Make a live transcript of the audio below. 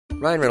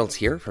Ryan Reynolds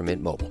here from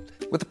Mint Mobile.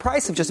 With the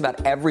price of just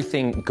about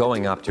everything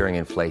going up during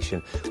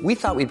inflation, we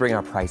thought we'd bring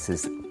our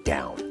prices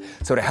down.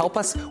 So to help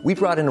us, we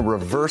brought in a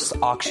reverse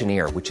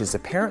auctioneer, which is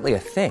apparently a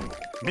thing.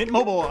 Mint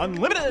Mobile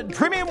Unlimited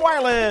Premium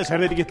Wireless. How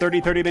to get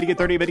 30, 30, bit to get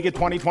 30, bit to get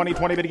 20, 20,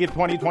 20, bit to get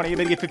 20, 20,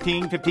 bit to get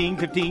 15, 15,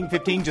 15,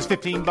 15, just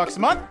 $15 a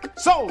month?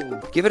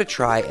 Sold! Give it a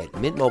try at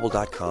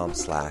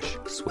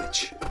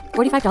mintmobile.com/switch.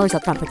 $45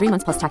 up front for 3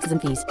 months plus taxes and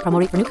fees. Promo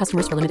rate for new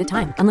customers for limited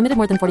time. Unlimited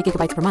more than 40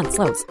 gigabytes per month.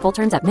 Slows full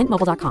terms at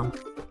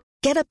mintmobile.com.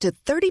 Get up to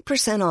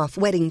 30% off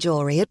wedding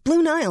jewelry at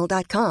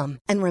BlueNile.com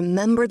and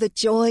remember the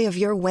joy of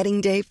your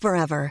wedding day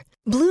forever.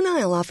 Blue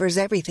Nile offers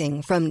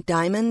everything from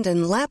diamond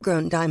and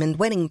lab-grown diamond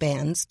wedding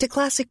bands to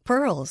classic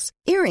pearls,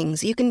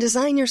 earrings you can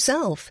design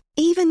yourself,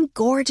 even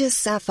gorgeous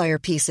sapphire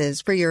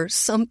pieces for your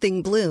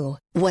something blue.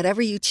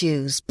 Whatever you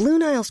choose, Blue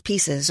Nile's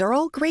pieces are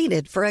all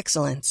graded for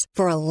excellence,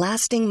 for a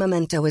lasting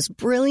memento as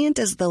brilliant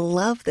as the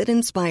love that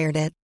inspired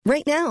it.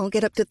 Right now,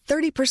 get up to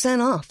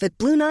 30% off at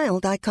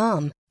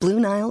BlueNile.com.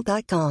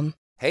 BlueNile.com.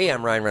 Hey,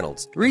 I'm Ryan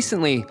Reynolds.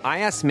 Recently, I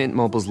asked Mint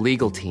Mobile's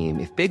legal team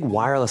if big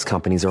wireless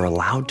companies are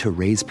allowed to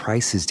raise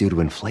prices due to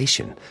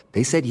inflation.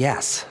 They said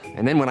yes.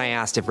 And then when I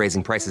asked if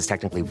raising prices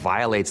technically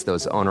violates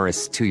those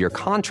onerous two-year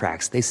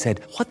contracts, they said,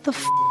 "What the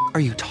f***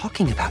 are you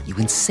talking about, you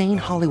insane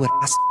Hollywood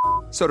ass?"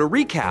 So to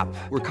recap,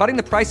 we're cutting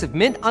the price of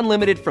Mint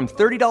Unlimited from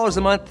 $30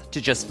 a month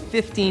to just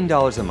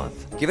 $15 a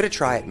month. Give it a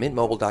try at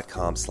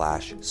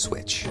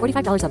mintmobile.com/switch.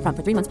 $45 up front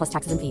for 3 months plus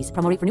taxes and fees.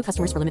 Promo rate for new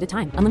customers for limited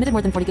time. Unlimited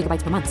more than 40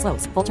 gigabytes per month.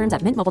 Slows full terms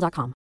at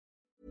mintmobile.com.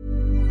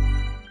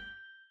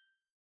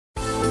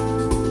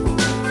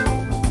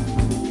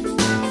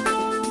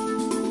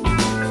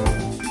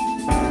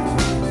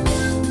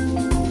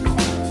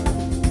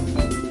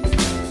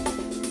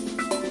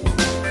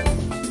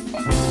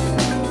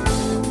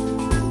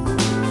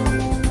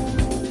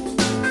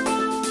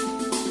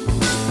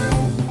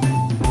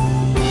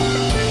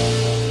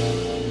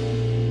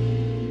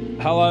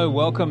 Hello,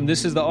 welcome.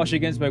 This is the Osher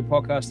Ginsberg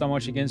podcast. I'm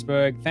Osher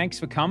Ginsberg. Thanks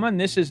for coming.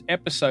 This is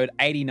episode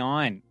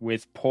 89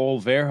 with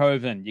Paul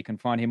Verhoeven. You can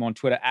find him on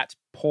Twitter at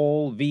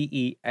Paul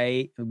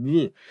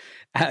Verhoeven.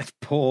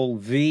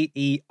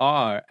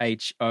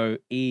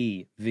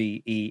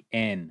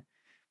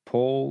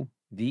 Paul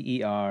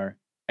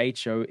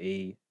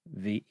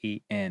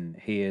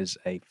Verhoeven. He is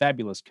a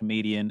fabulous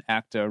comedian,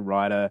 actor,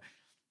 writer,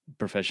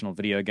 professional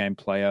video game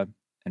player,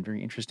 and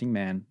very interesting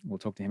man. We'll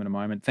talk to him in a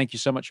moment. Thank you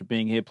so much for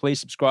being here. Please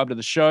subscribe to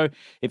the show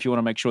if you want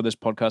to make sure this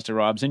podcast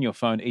arrives in your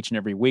phone each and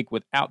every week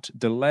without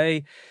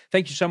delay.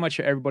 Thank you so much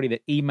for everybody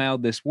that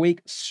emailed this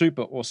week.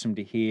 Super awesome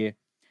to hear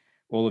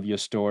all of your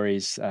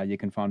stories. You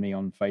can find me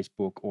on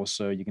Facebook.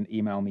 Also, you can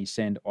email me,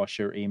 send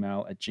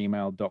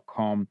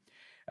osheremail@gmail.com.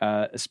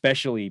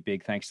 Especially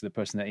big thanks to the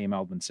person that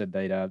emailed and said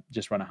they'd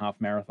just run a half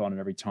marathon, and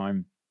every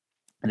time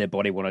their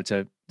body wanted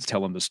to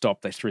tell them to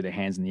stop, they threw their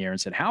hands in the air and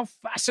said, "How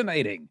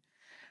fascinating."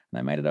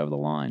 They made it over the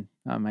line.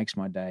 Makes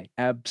my day.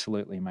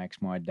 Absolutely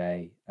makes my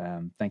day.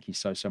 Thank you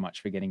so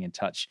much for getting in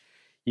touch.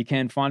 You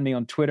can find me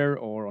on Twitter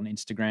or on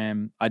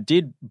Instagram. I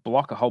did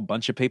block a whole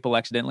bunch of people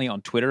accidentally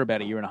on Twitter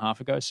about a year and a half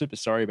ago. Super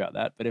sorry about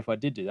that. But if I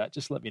did do that,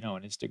 just let me know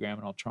on Instagram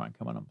and I'll try and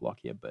come on and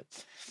block you. But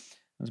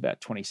there's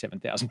about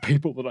 27,000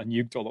 people that I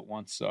nuked all at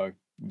once. So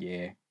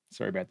yeah,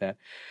 sorry about that.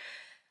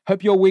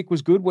 Hope your week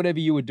was good, whatever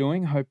you were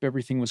doing. Hope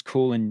everything was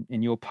cool in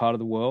your part of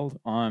the world.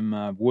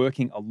 I'm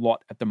working a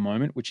lot at the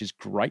moment, which is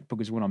great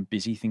because when I'm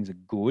busy, things are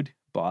good.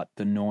 But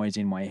the noise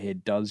in my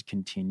head does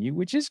continue,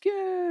 which is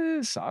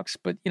sucks.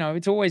 But you know,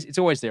 it's always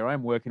there.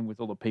 I'm working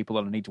with all the people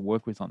that I need to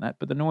work with on that.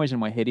 But the noise in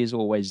my head is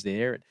always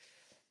there.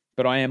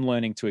 But I am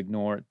learning to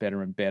ignore it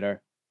better and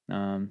better.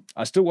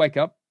 I still wake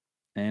up,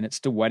 and it's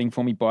still waiting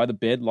for me by the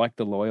bed, like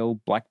the loyal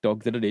black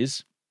dog that it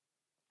is.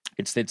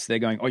 It sits there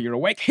going, "Oh, you're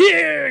awake?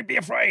 Here, be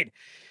afraid."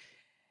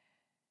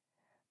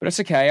 But it's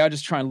okay. I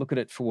just try and look at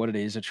it for what it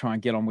is. I try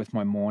and get on with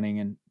my morning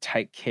and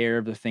take care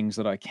of the things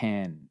that I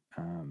can.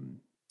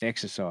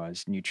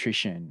 Exercise,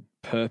 nutrition,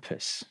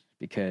 purpose.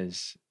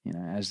 Because, you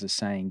know, as the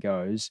saying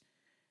goes,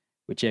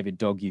 whichever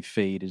dog you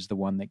feed is the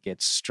one that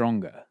gets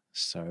stronger.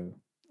 So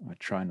I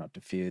try not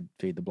to feed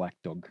the black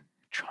dog.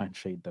 Try and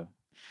feed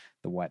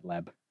the white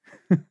lab.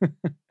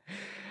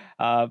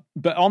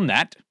 But on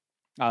that,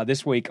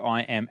 this week,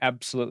 I am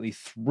absolutely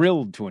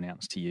thrilled to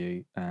announce to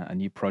you a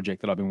new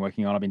project that I've been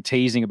working on. I've been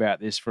teasing about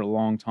this for a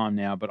long time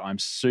now, but I'm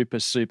super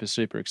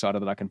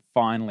excited that I can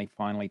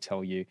finally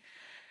tell you.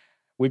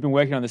 We've been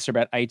working on this for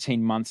about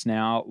 18 months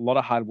now. A lot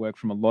of hard work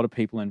from a lot of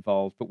people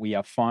involved, but we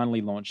are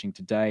finally launching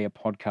today a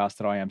podcast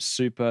that I am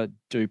super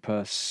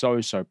duper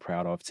so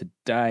proud of.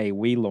 Today,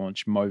 we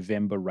launch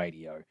Movember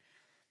Radio.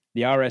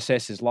 The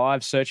RSS is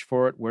live. Search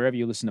for it wherever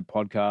you listen to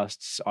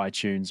podcasts,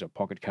 iTunes or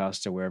Pocket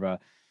Casts or wherever.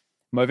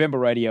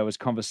 Movember Radio is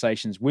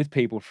conversations with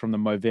people from the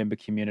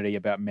Movember community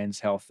about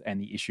men's health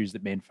and the issues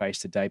that men face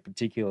today,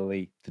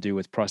 particularly to do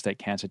with prostate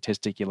cancer,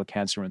 testicular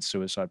cancer, and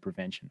suicide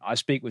prevention. I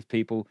speak with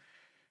people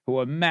who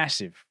are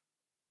massive,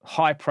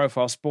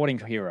 high-profile sporting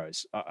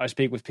heroes. I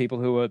speak with people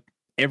who are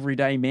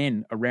everyday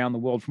men around the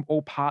world from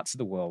all parts of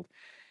the world.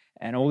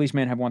 And all these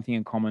men have one thing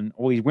in common,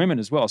 all these women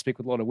as well. I speak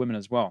with a lot of women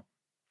as well.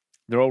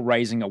 They're all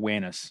raising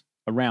awareness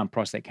around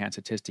prostate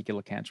cancer,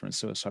 testicular cancer, and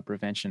suicide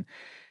prevention.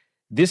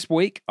 This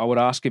week, I would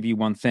ask of you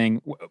one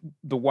thing.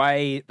 The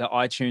way the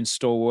iTunes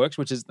store works,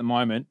 which is at the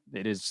moment,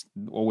 it is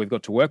all we've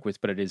got to work with,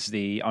 but it is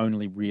the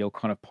only real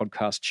kind of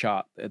podcast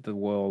chart that the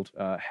world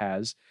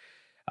has.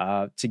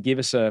 To give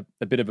us a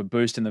bit of a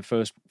boost in the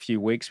first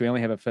few weeks. We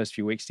only have our first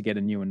few weeks to get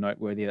a new and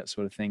noteworthy, that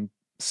sort of thing.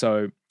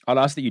 So I'd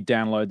ask that you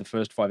download the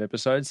first 5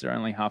 episodes. They're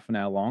only half an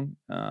hour long.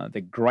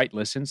 They're great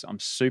listens. I'm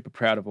super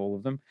proud of all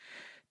of them.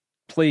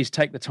 Please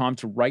take the time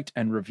to rate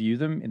and review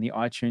them in the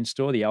iTunes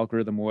store. The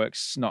algorithm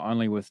works not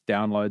only with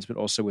downloads, but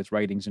also with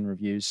ratings and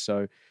reviews.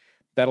 So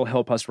that'll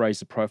help us raise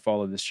the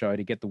profile of this show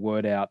to get the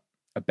word out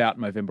about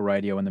Movember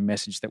Radio and the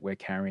message that we're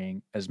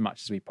carrying as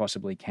much as we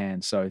possibly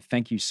can. So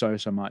thank you so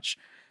much.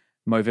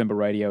 Movember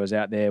Radio is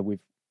out there.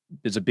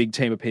 There's a big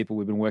team of people.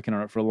 We've been working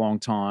on it for a long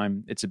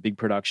time. It's a big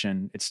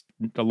production. It's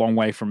a long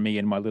way from me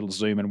and my little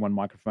Zoom and one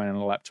microphone and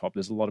a laptop.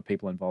 There's a lot of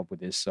people involved with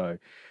this. So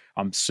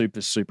I'm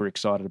super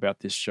excited about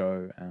this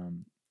show.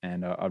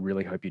 And I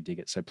really hope you dig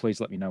it. So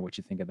please let me know what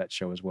you think of that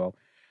show as well.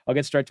 I'll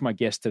get straight to my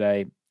guest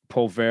today,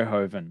 Paul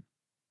Verhoeven.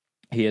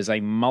 He is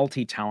a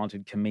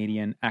multi-talented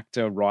comedian,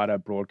 actor, writer,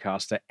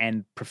 broadcaster,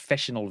 and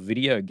professional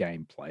video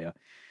game player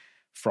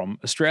from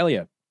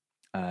Australia.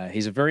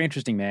 He's a very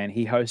interesting man.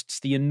 He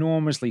hosts the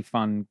enormously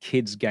fun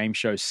kids game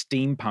show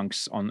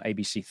Steampunks on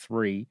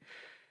ABC3,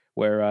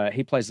 where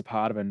he plays the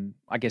part of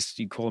I guess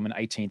you'd call him an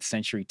 18th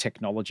century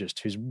technologist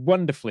who's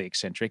wonderfully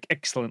eccentric,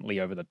 excellently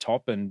over the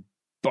top, and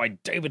by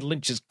David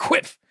Lynch's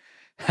quiff,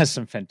 has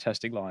some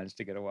fantastic lines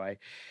to get away.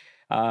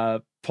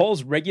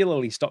 Paul's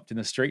regularly stopped in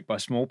the street by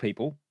small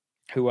people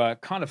who are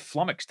kind of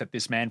flummoxed that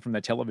this man from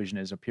the television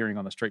is appearing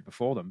on the street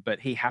before them,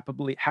 but he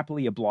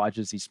happily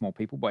obliges these small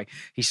people by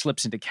he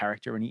slips into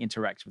character and he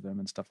interacts with them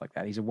and stuff like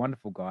that. He's a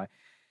wonderful guy.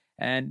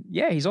 And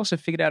yeah, he's also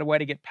figured out a way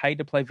to get paid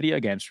to play video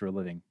games for a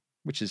living,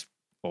 which is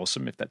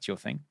awesome if that's your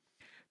thing.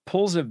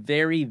 Paul's a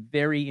very,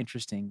 very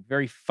interesting,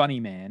 very funny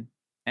man.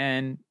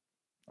 And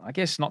I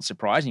guess not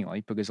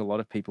surprisingly, because a lot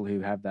of people who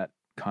have that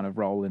kind of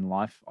role in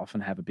life often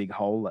have a big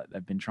hole that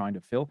they've been trying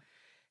to fill.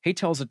 He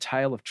tells a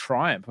tale of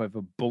triumph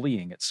over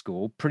bullying at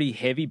school, pretty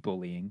heavy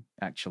bullying,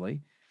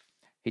 actually.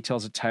 He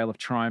tells a tale of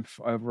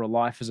triumph over a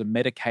life as a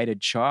medicated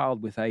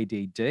child with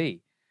ADD.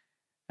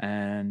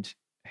 And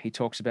he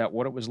talks about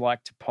what it was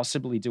like to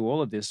possibly do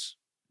all of this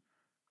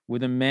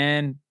with a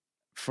man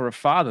for a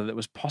father that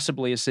was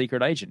possibly a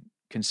secret agent,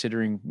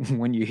 considering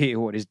when you hear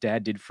what his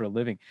dad did for a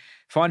living.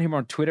 Find him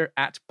on Twitter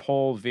at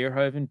Paul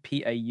Verhoeven,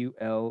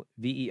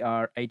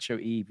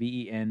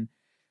 PaulVerhoeven.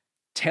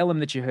 Tell him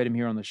that you heard him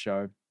here on the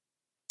show.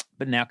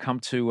 But now come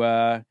to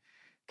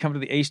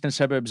the eastern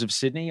suburbs of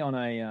Sydney on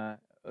a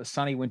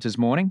sunny winter's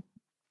morning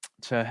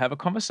to have a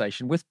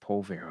conversation with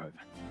Paul Verhoeven.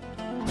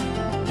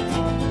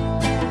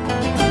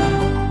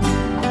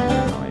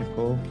 How are you,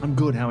 Paul? I'm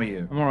good. How are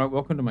you? I'm all right.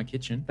 Welcome to my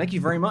kitchen. Thank you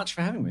very much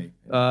for having me.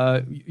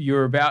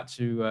 You're about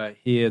to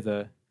hear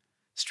the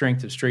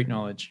strength of street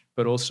knowledge,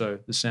 but also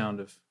the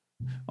sound of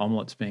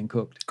omelettes being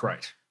cooked.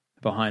 Great.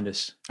 Behind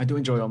us. I do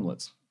enjoy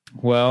omelettes.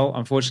 Well,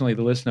 unfortunately,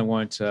 the listener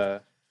won't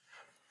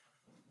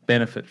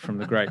benefit from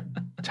the great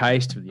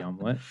taste of the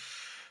omelette.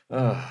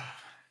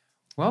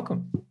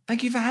 Welcome.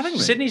 Thank you for having me.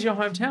 Sydney's your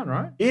hometown,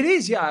 right? It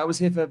is, yeah. I was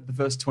here for the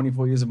first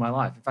 24 years of my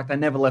life. In fact, I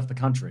never left the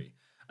country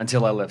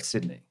until I left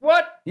Sydney.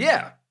 What?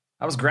 Yeah.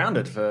 I was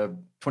grounded for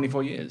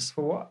 24 years.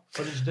 For what?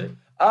 What did you do?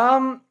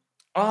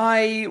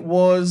 I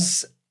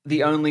was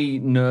the only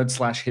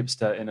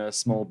nerd/hipster in a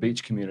small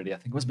beach community. I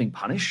think I was being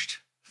punished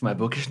for my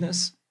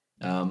bookishness.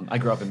 I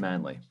grew up in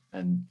Manly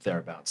and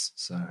thereabouts.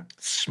 So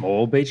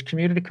small beach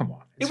community? Come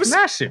on. It was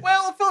massive.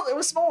 Well, it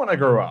was small when I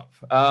grew up.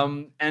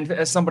 And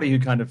as somebody who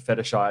kind of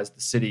fetishized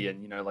the city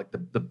and, like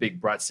the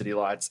big bright city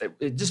lights,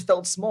 it just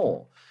felt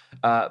small.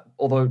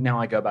 Although now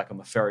I go back on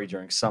the ferry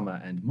during summer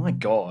and my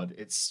God,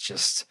 it's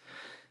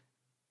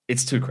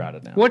too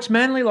crowded now. What's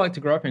Manly like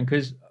to grow up in?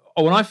 Because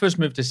when I first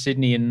moved to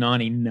Sydney in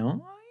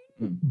 99,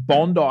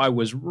 Bondi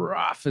was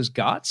rough as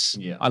guts.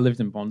 Yeah. I lived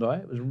in Bondi.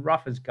 It was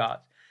rough as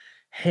guts.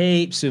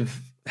 Heaps of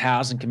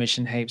housing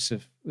commission, heaps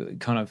of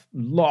kind of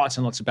lots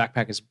and lots of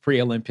backpackers,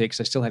 pre-Olympics.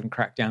 They still haven't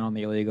cracked down on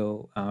the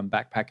illegal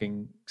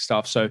backpacking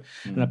stuff. So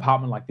an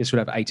apartment like this would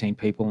have 18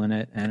 people in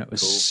it, and it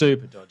was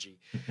super dodgy.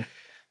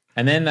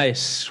 And then they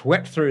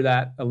swept through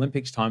that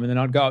Olympics time, and then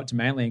I'd go up to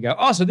Manly and go,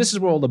 oh, so this is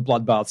where all the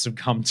bloodbaths have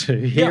come to,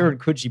 here in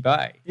Coogee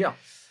Bay. Yeah.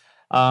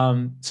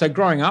 So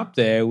growing up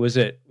there, was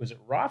it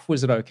rough?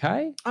 Was it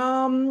okay?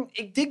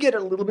 It did get a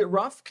little bit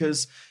rough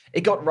because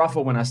it got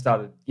rougher when I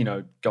started,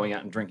 going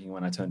out and drinking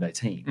when I turned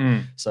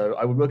 18. So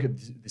I would work at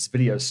this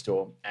video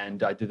store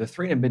and I did the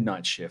 3 to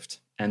midnight shift.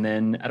 And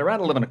then at around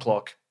 11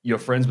 o'clock, your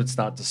friends would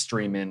start to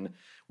stream in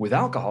with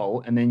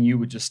alcohol, and then you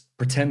would just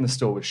pretend the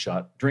store was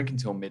shut, drink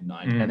until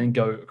midnight, and then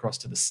go across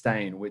to the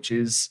Stain, which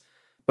is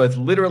both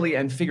literally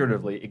and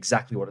figuratively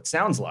exactly what it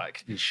sounds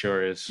like. It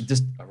sure is.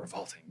 Just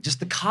revolting. Just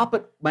the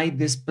carpet made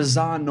this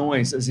bizarre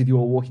noise as if you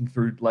were walking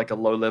through like a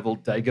low-level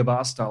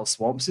Dagobah-style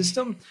swamp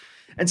system.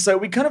 And so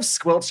we kind of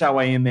squelch our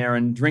way in there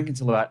and drink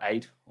until about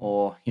 8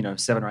 or,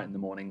 7 or 8 in the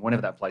morning,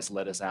 whenever that place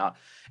let us out.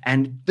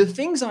 And the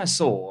things I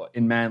saw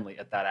in Manly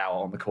at that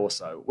hour on the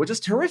Corso were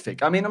just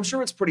horrific. I mean, I'm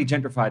sure it's pretty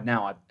gentrified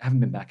now. I haven't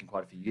been back in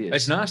quite a few years.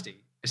 It's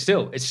nasty.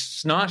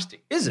 It's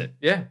nasty. Is it?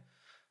 Yeah.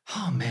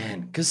 Oh,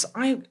 man. Because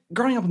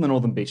growing up on the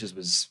Northern Beaches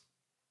was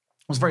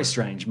very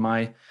strange.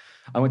 I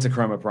went to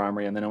Cromer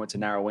Primary and then I went to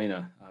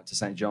Narrowena, to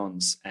St.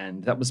 John's.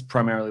 And that was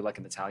primarily like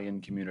an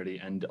Italian community.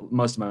 And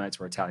most of my mates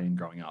were Italian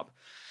growing up.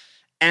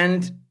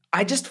 And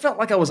I just felt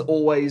like I was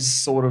always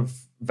sort of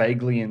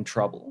vaguely in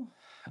trouble.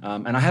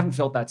 And I haven't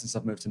felt that since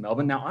I've moved to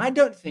Melbourne. Now, I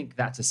don't think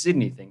that's a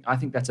Sydney thing. I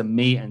think that's a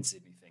me and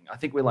Sydney thing. I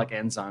think we're like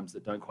enzymes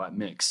that don't quite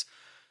mix.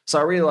 So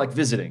I really like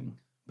visiting.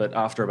 But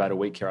after about a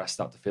week here, I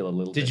start to feel a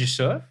little bit. Did you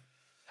surf?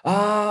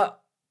 I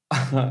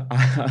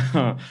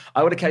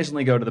would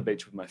occasionally go to the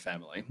beach with my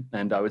family.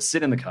 And I would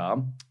sit in the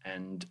car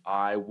and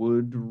I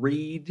would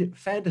read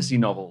fantasy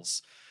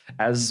novels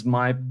as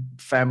my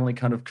family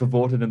kind of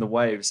cavorted in the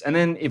waves. And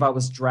then if I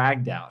was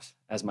dragged out,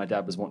 as my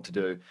dad was wont to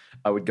do,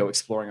 I would go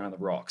exploring around the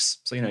rocks.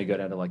 So, you go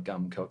down to like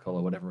Coca-Cola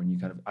or whatever,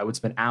 and I would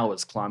spend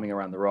hours climbing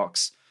around the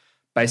rocks,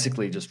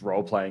 basically just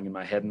role-playing in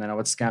my head, and then I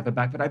would scamper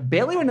back. But I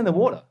barely went in the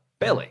water.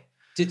 Barely.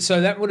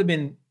 So that would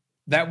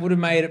have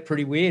made it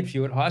pretty weird for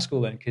you at high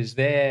school then, because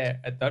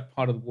there at that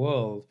part of the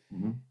world,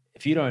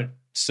 if you don't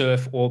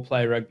surf or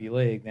play rugby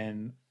league,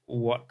 then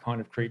what kind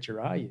of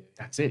creature are you?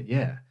 That's it,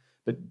 yeah.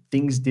 But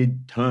things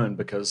did turn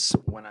because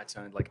when I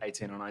turned like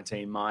 18 or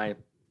 19, my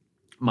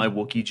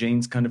Wookiee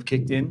genes kind of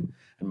kicked in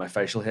and my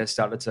facial hair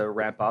started to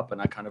ramp up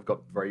and I kind of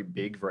got very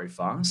big very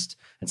fast.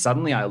 And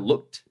suddenly I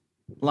looked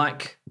I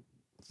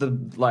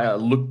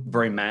looked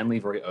very manly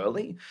very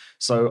early.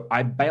 So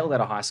I bailed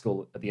out of high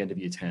school at the end of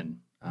year 10.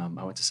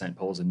 I went to St.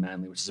 Paul's in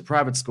Manly, which is a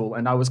private school,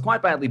 and I was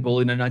quite badly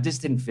bullied, and I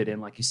just didn't fit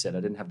in. Like you said,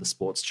 I didn't have the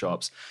sports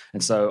chops.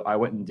 And so I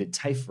went and did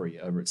TAFE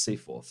over at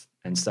Seaforth.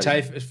 And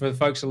studied. TAFE, for the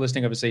folks who are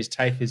listening overseas,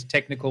 TAFE is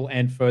technical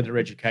and further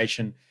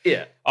education.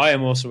 Yeah. I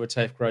am also a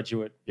TAFE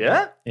graduate.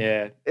 Yeah?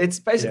 Yeah. It's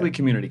basically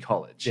community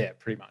college. Yeah,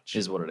 pretty much.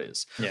 Is what it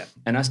is. Yeah.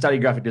 And I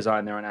studied graphic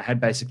design there, and I had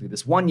basically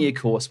this 1-year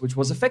course, which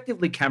was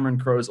effectively Cameron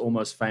Crowe's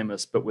Almost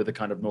Famous, but with a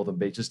kind of Northern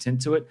Beaches tint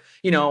to it.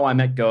 I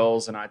met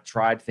girls, and I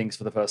tried things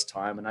for the first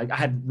time, and I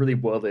had really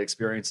worldly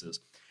experiences.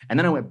 And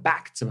then I went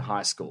back to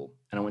high school,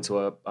 and I went to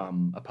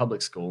a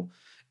public school,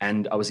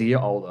 and I was a year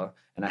older,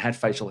 and I had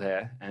facial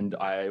hair, and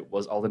I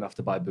was old enough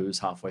to buy booze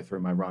halfway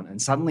through my run.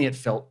 And suddenly it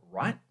felt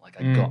right, like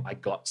I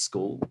got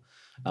school.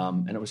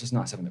 And it was just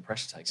nice having the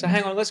pressure taken. So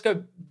hang on, let's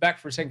go back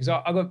for a second,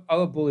 because I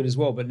got bullied as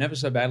well, but never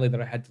so badly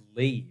that I had to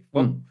leave.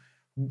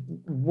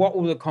 What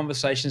were the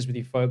conversations with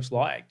your folks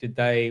like? Were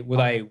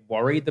they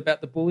worried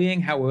about the bullying?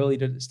 How early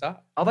did it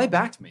start? Oh, they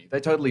backed me. They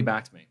totally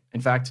backed me.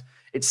 In fact,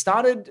 it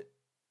started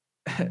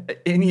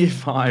in year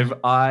 5.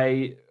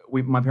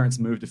 My parents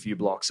moved a few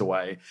blocks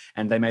away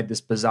and they made this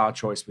bizarre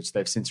choice, which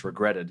they've since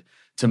regretted,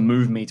 to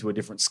move me to a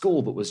different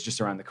school that was just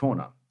around the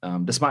corner.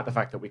 Despite the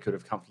fact that we could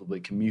have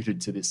comfortably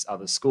commuted to this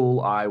other school,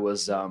 I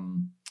was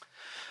kind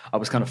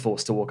of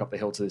forced to walk up the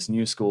hill to this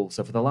new school.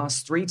 So for the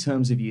last 3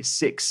 terms of year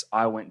 6,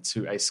 I went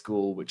to a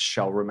school which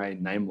shall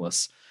remain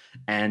nameless.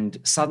 And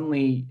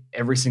suddenly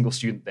every single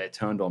student there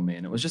turned on me.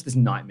 And it was just this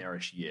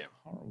nightmarish year.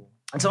 Horrible.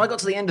 And so I got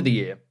to the end of the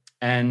year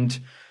and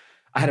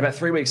I had about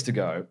 3 weeks to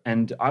go,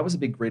 and I was a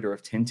big reader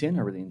of Tintin. I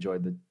really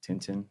enjoyed the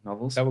Tintin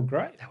novels. They were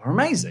great. They were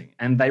amazing,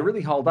 and they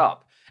really hold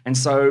up. And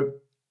so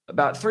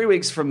about 3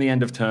 weeks from the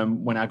end of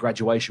term, when our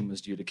graduation was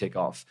due to kick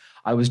off,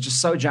 I was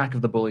just so jack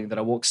of the bullying that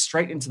I walked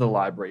straight into the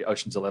library,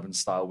 Ocean's 11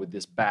 style, with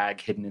this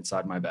bag hidden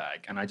inside my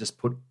bag, and I just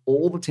put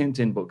all the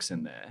Tintin books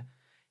in there,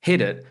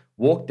 hid it,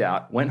 walked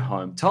out, went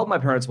home, told my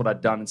parents what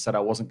I'd done and said I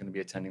wasn't going to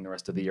be attending the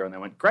rest of the year. And they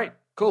went, great,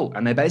 cool.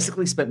 And they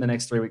basically spent the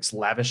next 3 weeks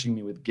lavishing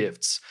me with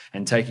gifts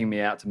and taking me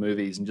out to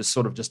movies and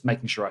just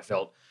making sure I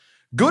felt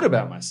good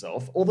about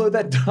myself. Although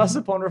that does,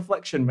 upon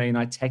reflection, mean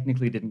I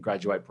technically didn't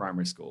graduate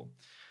primary school.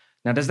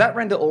 Now, does that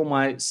render all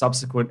my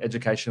subsequent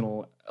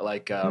educational,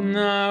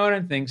 No, I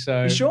don't think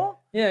so. You sure?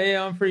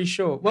 Yeah, I'm pretty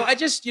sure. Well, I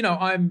just,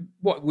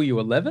 what, were you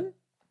 11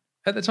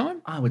 at the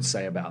time? I would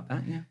say about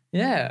that, yeah.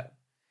 Yeah.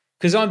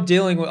 Because I'm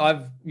dealing with,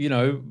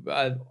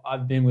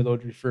 I've been with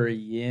Audrey for a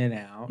year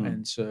now,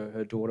 and so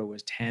her daughter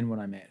was 10 when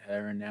I met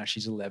her, and now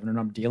she's 11, and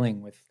I'm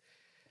dealing with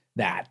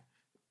that.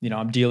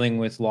 I'm dealing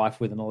with life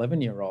with an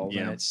 11-year-old,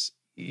 and it's,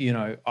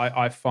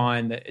 I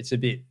find that it's a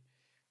bit,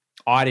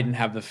 I didn't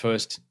have the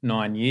first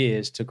 9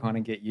 years to kind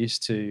of get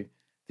used to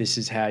this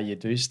is how you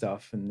do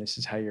stuff, and this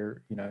is how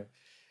you're,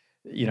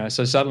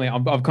 so suddenly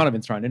I've kind of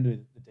been thrown into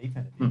the deep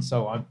end of it.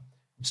 So I'm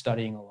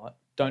studying a lot.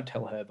 Don't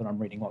tell her, but I'm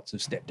reading lots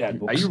of stepdad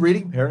books. Are you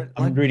reading parent?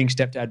 I'm reading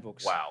stepdad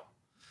books. Wow.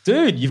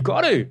 Dude, you've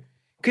got to.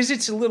 Because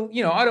it's a little,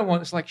 I don't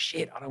want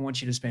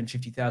you to spend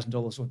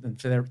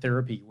 $50,000 for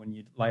therapy when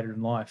you're later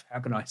in life.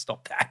 How can I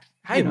stop that?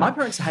 Hey, my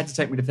parents had to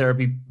take me to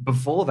therapy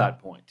before that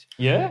point.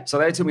 Yeah? So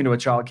they took me to a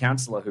child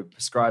counselor who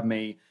prescribed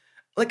me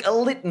like a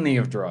litany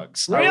of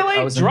drugs.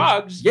 Really?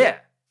 Drugs? Yeah.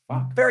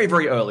 Very,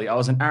 very early. I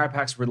was on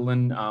Arapax,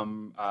 Ritalin.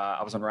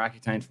 I was on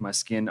Roaccutane for my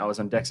skin. I was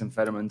on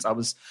dexamphetamines.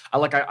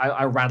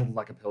 I rattled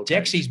like a pill.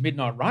 Dexy's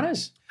Midnight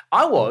Runners.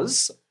 I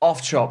was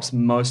off chops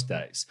most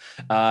days.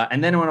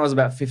 And then when I was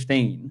about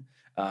 15,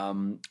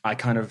 I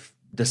kind of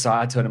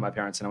I turned to my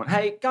parents and I went,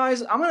 hey,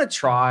 guys, I'm going to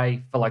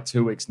try for like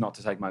 2 weeks not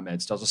to take my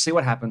meds. I'll just see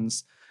what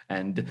happens.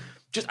 And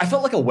I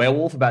felt like a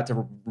werewolf about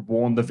to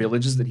warn the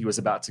villagers that he was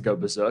about to go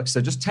berserk.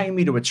 So just tame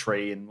me to a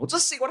tree and we'll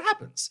just see what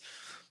happens.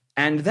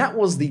 And that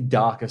was the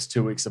darkest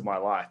 2 weeks of my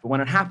life. But when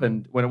it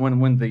happened,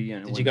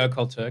 Did you go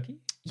cold turkey?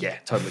 Yeah,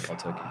 totally cold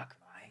turkey. Fuck,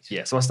 mate.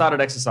 Yeah, so I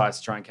started exercise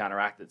to try and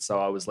counteract it. So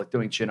I was like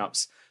doing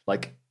chin-ups,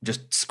 like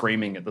just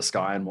screaming at the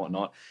sky and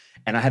whatnot.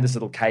 And I had this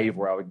little cave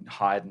where I would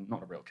hide, and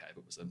not a real cave,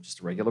 it was just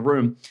a regular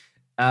room.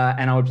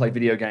 And I would play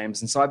video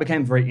games. And so I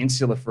became very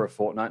insular for a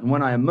fortnight. And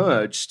when I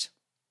emerged,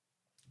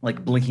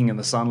 like blinking in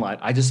the sunlight,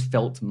 I just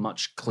felt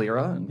much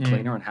clearer and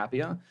cleaner and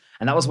happier.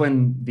 And that was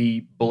when the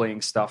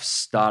bullying stuff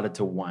started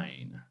to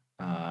wane.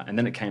 And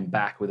then it came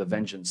back with a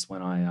vengeance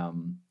when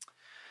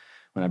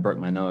I broke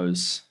my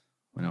nose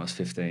when I was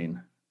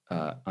 15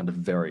 under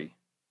very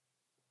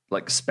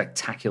like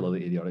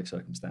spectacularly idiotic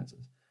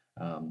circumstances.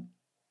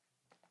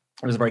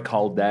 It was a very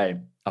cold day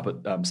up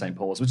at St.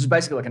 Paul's, which is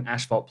basically like an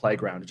asphalt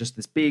playground. Just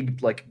this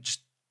big, like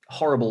just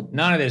horrible.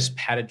 None of this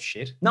padded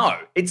shit. No,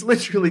 it's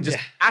literally just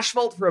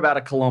asphalt for about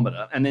a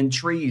kilometer and then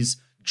trees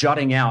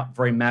jutting out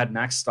very Mad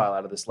Max style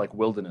out of this like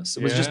wilderness.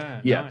 It was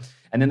nice.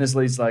 And then there's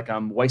these like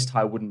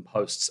waist-high wooden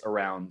posts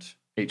around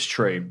each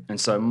tree. And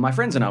so my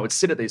friends and I would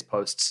sit at these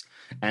posts,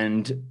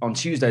 and on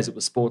Tuesdays it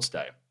was sports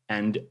day.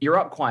 And you're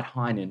up quite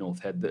high near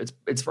North Head.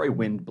 It's very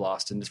wind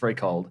blasted and it's very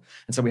cold.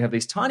 And so we have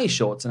these tiny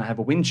shorts and I have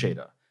a wind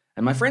cheater.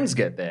 And my friends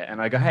get there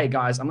and I go, hey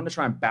guys, I'm going to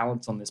try and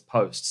balance on this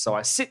post. So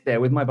I sit there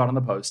with my butt on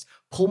the post,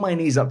 pull my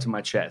knees up to my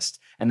chest,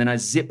 and then I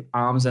zip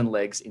arms and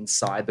legs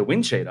inside the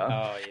wind cheater.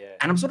 Oh, yeah.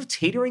 And I'm sort of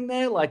teetering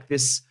there like a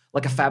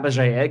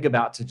Fabergé egg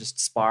about to just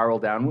spiral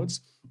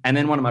downwards. And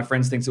then one of my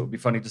friends thinks it would be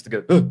funny just to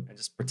go, and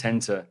just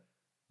pretend to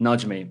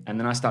nudge me. And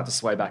then I start to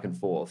sway back and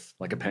forth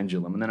like a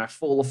pendulum. And then I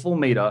fall a full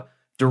meter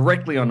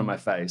directly onto my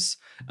face.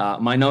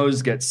 My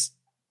nose gets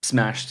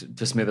smashed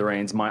to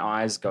smithereens. My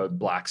eyes go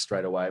black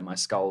straight away. My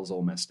skull's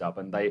all messed up.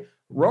 And they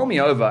roll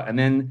me over and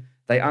then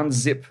they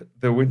unzip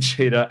the wind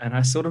cheater and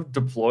I sort of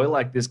deploy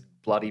like this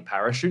bloody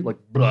parachute, like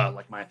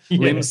my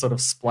limbs sort of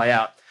splay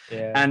out.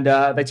 Yeah. And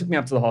they took me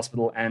up to the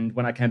hospital. And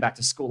when I came back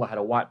to school, I had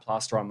a white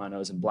plaster on my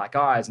nose and black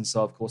eyes. And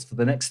so, of course, for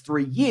the next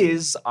 3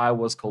 years, I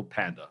was called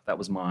Panda. That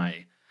was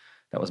my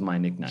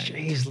nickname.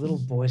 Jeez, little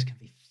boys can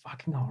be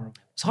fucking horrible.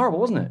 It's horrible,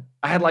 wasn't it?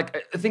 I had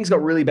things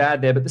got really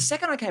bad there. But the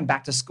second I came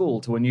back to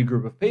school to a new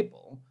group of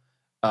people,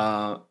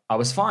 I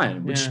was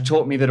fine, which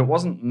taught me that it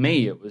wasn't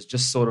me. It was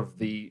just sort of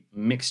the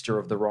mixture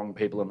of the wrong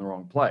people in the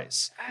wrong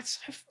place.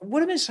 Would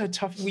have been so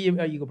tough. You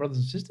got brothers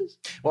and sisters?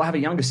 Well, I have a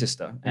younger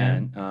sister,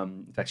 and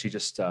in fact, she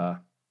just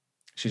got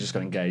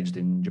engaged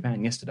in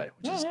Japan yesterday,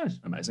 which is nice.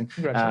 amazing.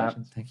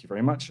 Congratulations. Thank you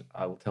very much.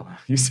 I will tell her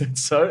you said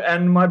so.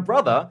 And my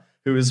brother,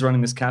 who is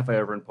running this cafe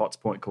over in Potts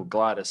Point called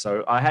Glider.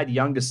 So I had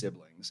younger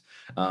siblings.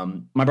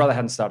 My brother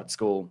hadn't started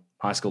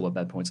high school at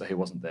that point, so he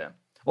wasn't there.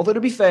 Although,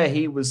 to be fair,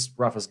 he was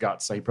rough as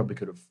guts, so he probably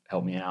could have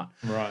helped me out.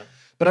 Right.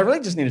 But I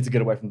really just needed to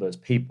get away from those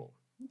people.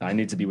 I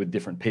need to be with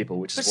different people,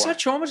 which is so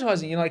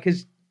traumatizing,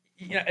 because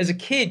as a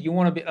kid, you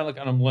want to be,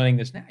 and I'm learning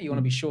this now, you want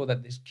to be sure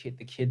that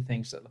the kid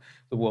thinks that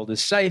the world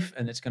is safe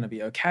and it's going to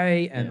be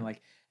okay, and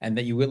and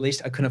that you at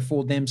least can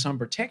afford them some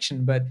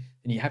protection, but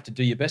then you have to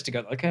do your best to go,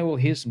 okay, well,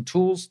 here's some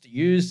tools to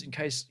use in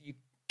case you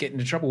get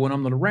into trouble when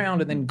I'm not around,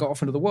 and then go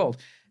off into the world.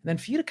 And then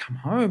for you to come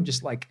home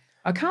just like,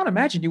 I can't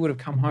imagine you would have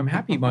come home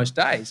happy most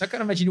days. I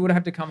can't imagine you would have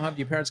had to come home to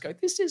your parents and go,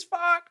 this is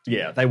fucked.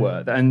 Yeah, they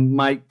were. And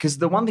because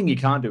the one thing you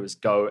can't do is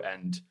go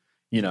and,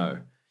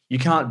 you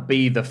can't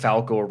be the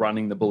Falcor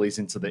running the bullies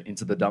into the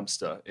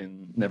dumpster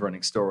in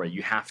Neverending Story.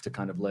 You have to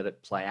kind of let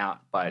it play out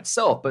by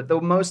itself. But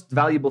the most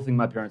valuable thing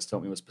my parents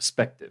taught me was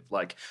perspective.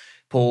 Like,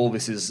 Paul,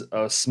 this is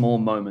a small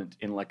moment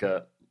in like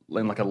a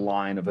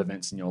line of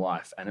events in your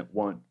life, and it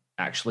won't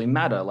actually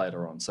matter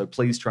later on. So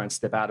please try and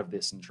step out of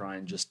this and try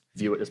and just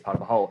view it as part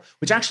of a whole,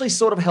 which actually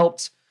sort of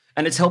helped.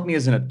 And it's helped me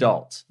as an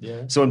adult.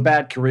 Yeah. So when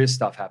bad career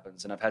stuff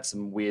happens, and I've had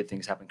some weird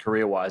things happen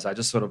career-wise, I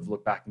just sort of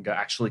look back and go,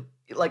 actually,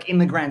 like in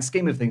the grand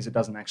scheme of things, it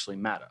doesn't actually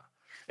matter.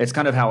 It's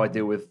kind of how I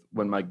deal with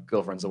when my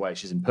girlfriend's away.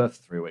 She's in Perth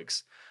for 3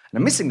 weeks. And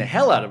I'm missing the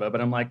hell out of her, but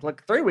I'm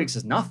like 3 weeks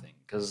is nothing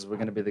because we're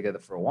going to be together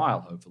for a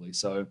while, hopefully.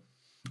 So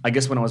I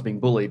guess when I was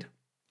being bullied,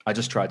 I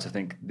just tried to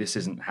think this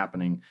isn't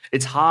happening.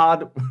 It's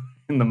hard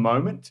in the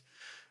moment,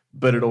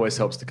 but it always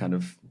helps to kind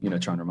of,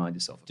 try and remind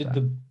yourself of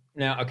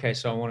that.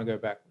 So I want to go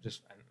back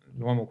just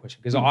one more question,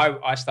 because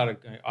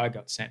I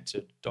got sent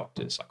to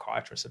doctors,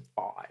 psychiatrists at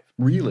 5.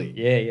 Really?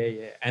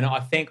 Yeah. And I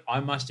think I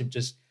must have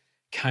just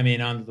come in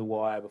under the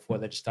wire before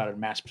they just started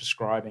mass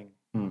prescribing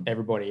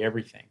everybody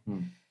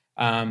everything.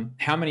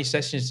 How many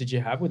sessions did you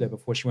have with her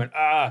before she went,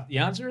 the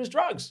answer is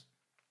drugs?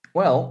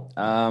 Well,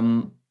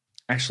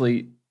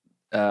 actually,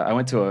 I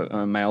went to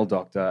a male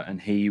doctor,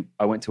 and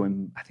I went to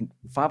him, I think,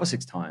 5 or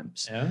 6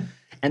 times. Yeah.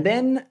 And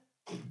then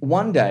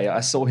one day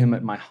I saw him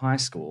at my high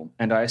school,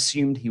 and I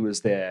assumed he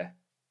was there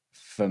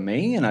for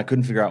me, and I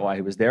couldn't figure out why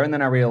he was there. And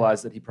then I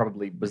realized that he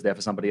probably was there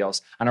for somebody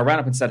else. And I ran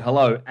up and said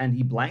hello, and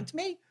he blanked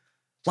me.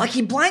 Like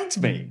he blanked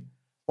me.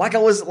 Like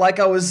it was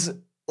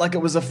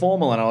a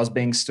formal and I was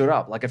being stood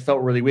up. Like it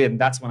felt really weird. And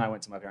that's when I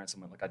went to my parents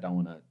and went, like, I don't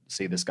want to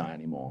see this guy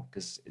anymore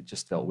because it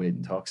just felt weird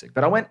and toxic.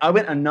 But I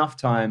went enough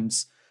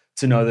times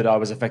to know that I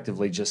was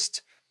effectively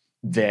just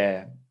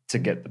there to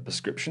get the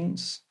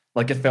prescriptions.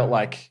 Like it felt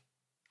like,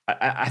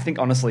 I think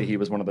honestly, he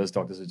was one of those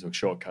doctors who took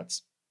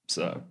shortcuts.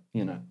 So,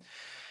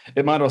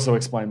 it might also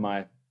explain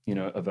my,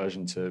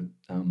 aversion to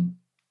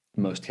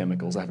most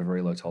chemicals. I have a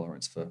very low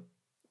tolerance for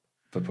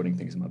putting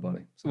things in my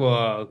body. So.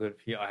 Well, good.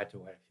 I had to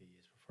wait a few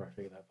years before I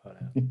figured that part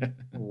out.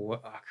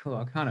 Yeah.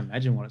 I can't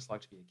imagine what it's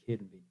like to be a kid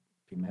and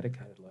be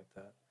medicated like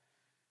that.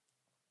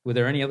 Were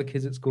there any other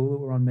kids at school that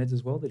were on meds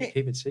as well? Did you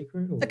keep it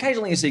secret? Or?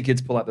 Occasionally you see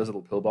kids pull out those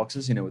little pill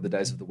boxes, with the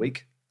days of the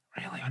week.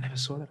 Really? I never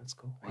saw that at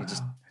school. Wow.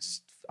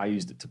 I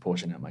used it to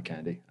portion out my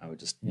candy. I would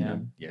just,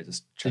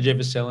 just. Did you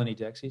ever sell any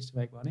Dexies to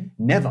make money?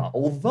 Never.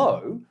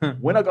 Although,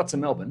 when I got to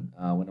Melbourne,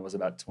 when I was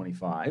about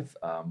 25,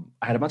 I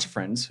had a bunch of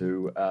friends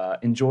who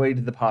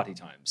enjoyed the party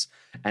times.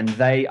 And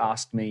they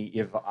asked me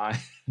if I...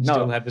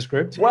 Still have the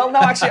script? Well, no,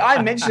 actually, I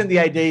mentioned the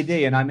ADD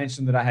and I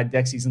mentioned that I had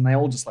Dexies and they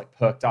all just like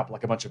perked up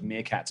like a bunch of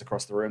meerkats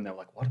across the room. They were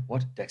like,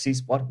 what?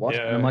 Dexies? What?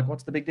 Yeah. And I'm like,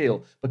 what's the big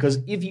deal? Because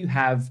if you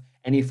have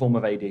any form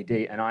of ADD,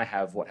 and I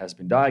have what has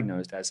been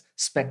diagnosed as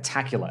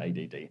spectacular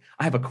ADD.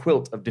 I have a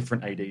quilt of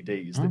different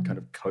ADDs that kind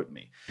of coat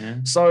me. Yeah.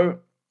 So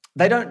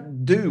they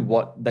don't do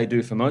what they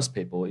do for most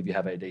people if you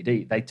have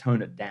ADD. They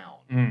tone it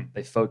down.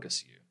 They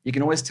focus you. You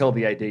can always tell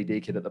the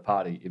ADD kid at the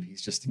party if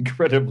he's just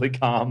incredibly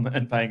calm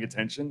and paying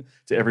attention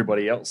to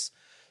everybody else.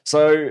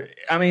 So,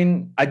 I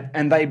mean,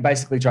 and they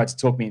basically tried to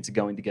talk me into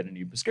going to get a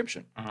new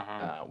prescription,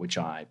 which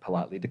I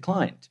politely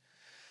declined.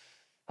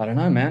 I don't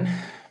know, man.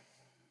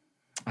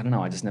 I don't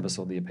know. I just never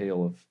saw the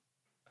appeal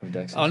of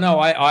Dexies. Oh, no.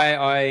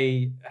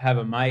 I have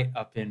a mate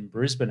up in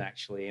Brisbane,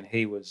 actually, and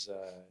he was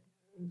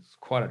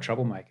quite a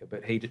troublemaker,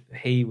 but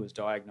he was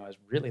diagnosed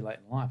really late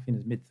in life, in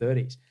his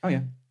mid-30s. Oh,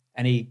 yeah.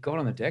 And he got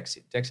on the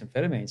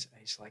dexamphetamines. And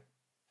he's like,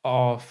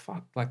 oh,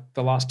 fuck, like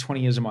the last 20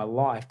 years of my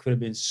life could have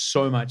been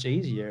so much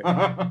easier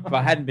if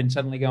I hadn't been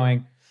suddenly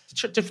going,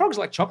 do frogs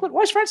like chocolate?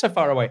 Why is France so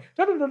far away?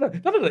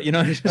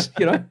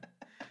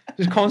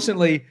 Just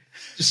constantly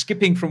just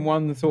skipping from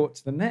one thought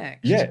to the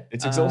next. Yeah,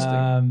 it's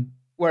exhausting.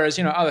 Whereas,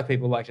 other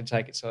people like to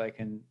take it so they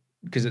can,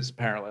 because it's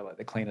apparently like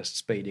the cleanest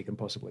speed you can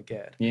possibly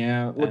get.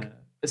 Yeah, look,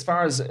 as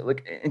far as,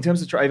 like, in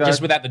terms of...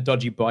 just without the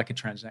dodgy biker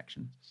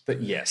transaction.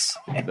 But yes,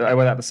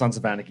 without the Sons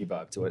of Anarchy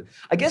vibe to it.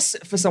 I guess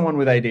for someone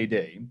with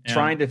ADD,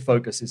 trying to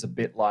focus is a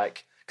bit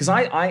like... Because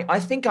I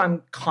think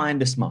I'm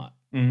kind of smart,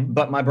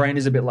 but my brain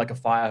is a bit like a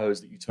fire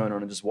hose that you turn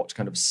on and just watch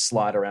kind of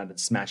slide around and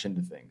smash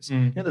into things.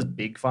 You know those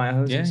big fire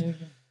hoses? Yeah.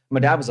 My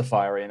dad was a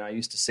firey, and I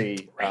used to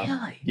see...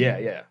 Really?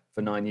 Yeah,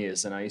 for 9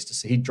 years. And I used to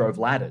see... He drove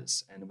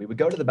ladders, and we would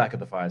go to the back of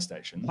the fire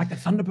station. Like the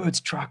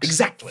Thunderbird's trucks.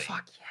 Exactly.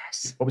 Fuck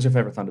yes. What was your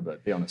favorite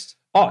Thunderbird? Be honest.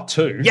 Oh,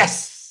 2.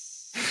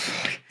 Yes!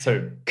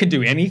 2. Could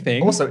do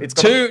anything. Also, it's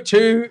got...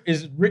 2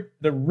 is...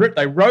 They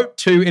wrote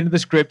 2 into the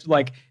script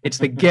like it's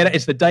the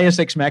Deus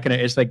Ex Machina.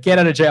 It's the get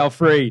out of jail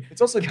free.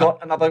 It's also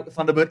got another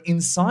Thunderbird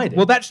inside it.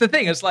 Well, that's the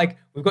thing. It's like,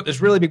 we've got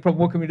this really big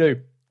problem. What can we do?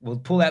 We'll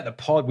pull out the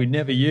pod we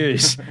never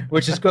use,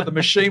 which has got the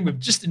machine we've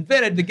just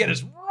invented to get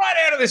us right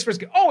out of this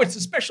risk. Oh, it's a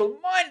special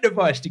mind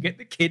device to get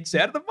the kids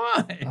out of the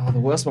mine. Oh,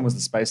 the worst one was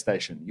the space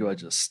station. You are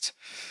just...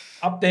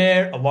 up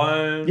there,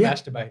 alone,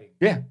 masturbating.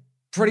 Yeah,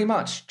 pretty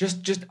much.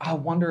 Just. I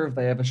wonder if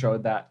they ever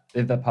showed that,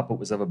 if that puppet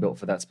was ever built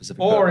for that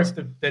specific or purpose.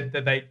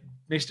 If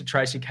Mr.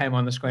 Tracy came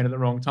on the screen at the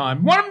wrong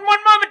time. One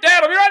moment,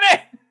 Dad, I'll be right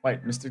there.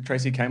 Wait, Mr.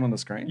 Tracy came on the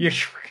screen? Yeah,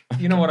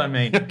 you know what I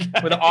mean.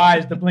 With the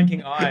eyes, the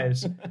blinking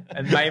eyes.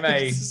 And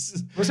May.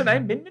 What's her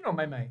name? Min or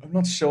May? I'm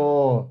not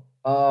sure.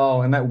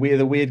 Oh, and the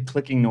weird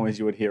clicking noise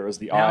you would hear as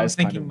the eyes.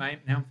 Now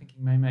I'm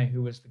thinking May,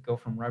 who was the girl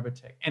from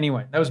Robotech.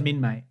 Anyway, that was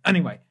Min May.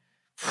 Anyway.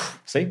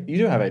 See, you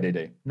do have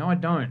ADD. No, I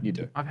don't. You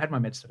do. I've had my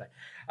meds today.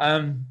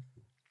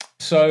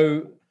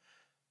 So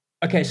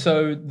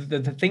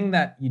the thing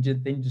that you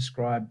then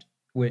described,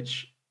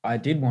 which I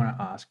did want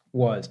to ask,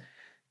 was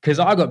because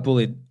I got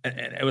bullied and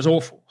it was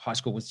awful. High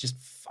school was just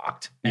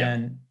fucked. Yeah.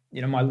 And,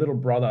 my little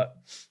brother,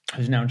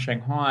 who's now in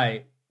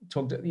Shanghai,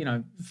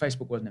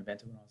 Facebook wasn't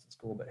invented when I was in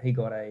school, but he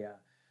got a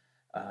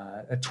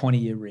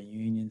 20-year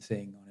reunion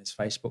thing on his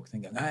Facebook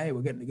thing going, hey,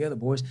 we're getting together,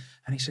 boys.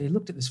 And he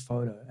looked at this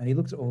photo and he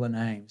looked at all the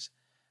names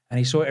and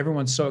he saw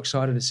everyone so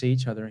excited to see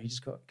each other. And he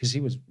just got, because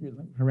he was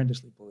really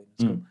horrendously bullied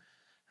in school.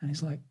 And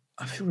he's like,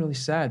 I feel really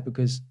sad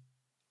because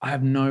I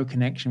have no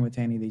connection with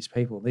any of these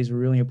people. These are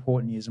really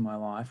important years of my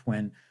life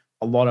when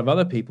a lot of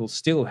other people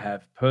still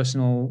have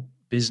personal,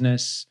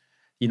 business,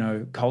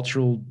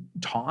 cultural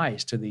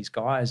ties to these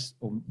guys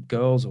or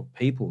girls or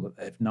people that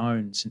they've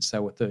known since they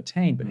were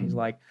 13. But he's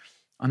like,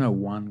 I know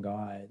one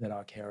guy that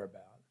I care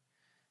about.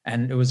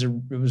 And it was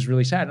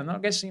really sad. And I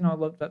guess, I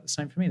love that the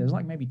same for me. There's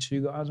like maybe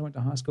 2 guys I went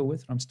to high school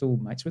with and I'm still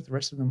mates with. The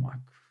rest of them,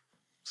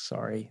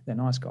 sorry, they're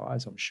nice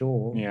guys, I'm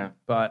sure. Yeah.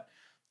 But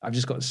I've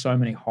just got so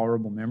many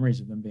horrible memories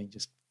of them being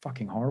just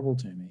fucking horrible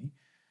to me.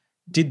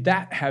 Did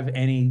that have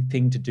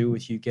anything to do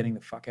with you getting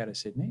the fuck out of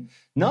Sydney?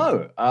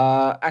 No,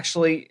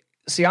 actually,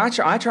 see, I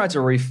tried to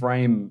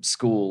reframe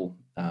school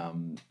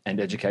and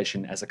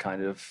education as a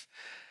kind of,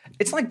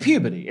 it's like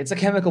puberty. It's a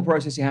chemical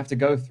process you have to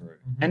go through.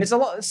 And it's a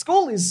lot,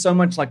 school is so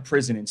much like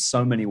prison in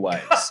so many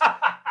ways.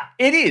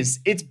 It is.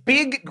 It's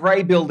big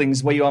grey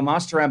buildings where you are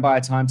marched around by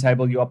a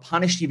timetable, you are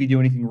punished if you do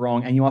anything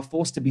wrong, and you are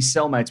forced to be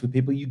cellmates with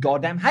people you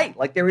goddamn hate.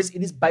 Like it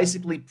is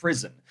basically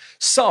prison.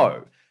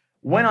 So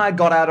when I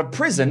got out of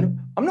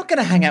prison, I'm not going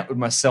to hang out with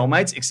my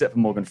cellmates, except for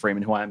Morgan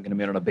Freeman, who I am going to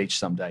meet on a beach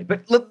someday.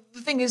 But look,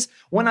 the thing is,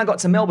 when I got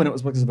to Melbourne, it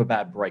was because of a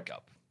bad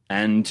breakup.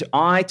 And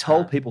I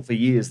told people for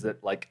years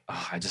that, like,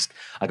 I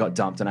got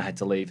dumped and I had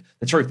to leave.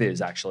 The truth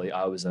is, actually,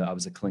 I was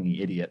a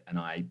clingy idiot, and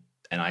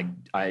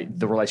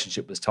the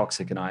relationship was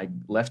toxic, and I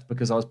left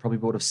because I was probably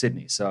bored of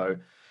Sydney. So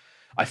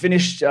I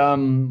finished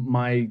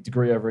my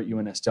degree over at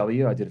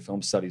UNSW. I did a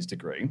film studies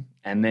degree.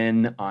 And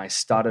then I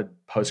started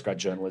postgrad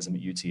journalism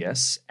at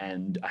UTS,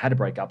 and I had to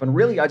break up. And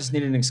really, I just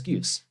needed an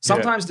excuse.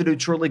 Sometimes to do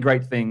truly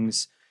great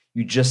things,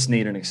 you just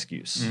need an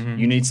excuse.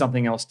 You need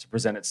something else to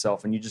present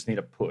itself, and you just need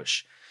a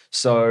push.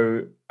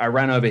 So I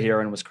ran over here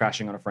and was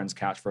crashing on a friend's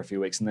couch for a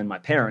few weeks. And then my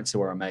parents,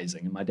 who are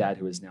amazing, and my dad,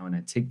 who is now an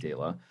antique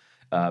dealer,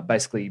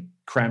 basically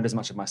crammed as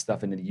much of my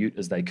stuff into the ute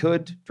as they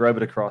could, drove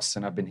it across,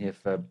 and I've been there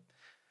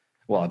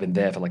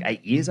for like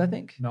 8 years, I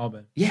think.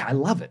 Melbourne. Yeah, I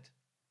love it.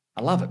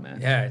 I love it, man.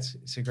 Yeah,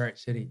 it's a great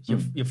city.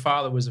 Your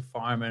father was a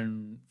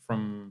fireman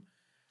from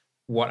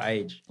what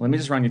age? Let me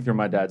just run you through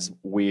my dad's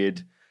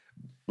weird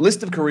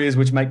list of careers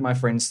which make my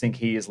friends think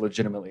he is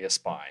legitimately a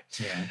spy.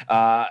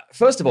 Yeah.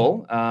 First of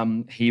all,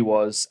 he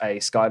was a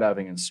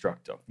skydiving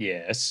instructor.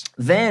 Yes.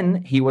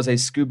 Then he was a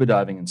scuba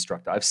diving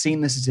instructor. I've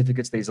seen the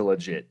certificates; these are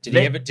legit. Did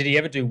he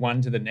ever do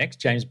one to the next,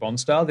 James Bond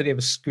style? Did he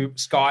ever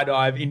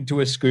skydive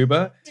into a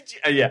scuba?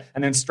 Yeah,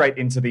 and then straight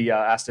into the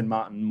Aston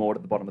Martin moored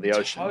at the bottom of the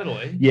ocean.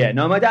 Totally. Yeah.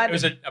 No, my dad. It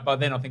was by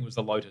then I think it was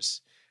the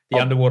Lotus. The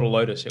underwater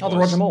Lotus. The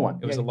Roger Moore one.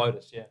 It was the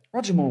Lotus, yeah.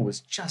 Roger Moore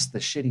was just the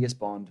shittiest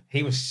Bond.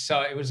 It was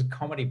a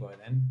comedy by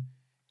then.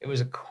 It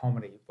was a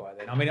comedy by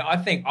then. I mean, I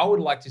think I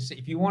would like to see,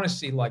 if you want to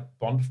see like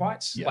Bond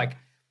fights, like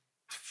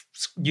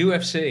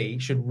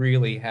UFC should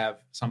really have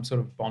some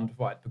sort of Bond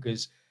fight,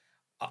 because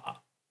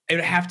it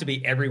would have to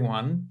be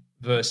everyone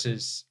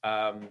versus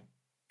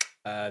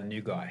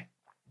new guy,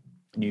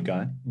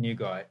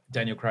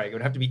 Daniel Craig. It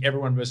would have to be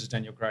everyone versus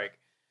Daniel Craig.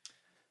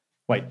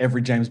 Wait,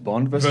 every James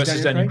Bond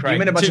versus Daniel Craig? You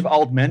mean a bunch of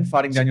old men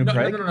fighting Daniel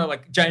Craig? No.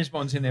 Like James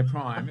Bond's in their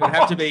prime. It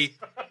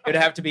would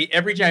have to be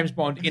every James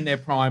Bond in their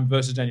prime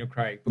versus Daniel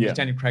Craig, because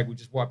Daniel Craig would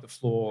just wipe the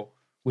floor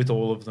with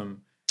all of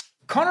them.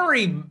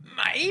 Connery,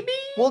 maybe?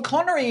 Well,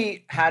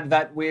 Connery had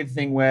that weird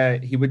thing where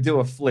he would do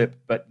a flip,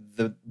 but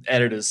the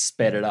editors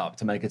sped it up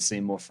to make it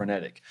seem more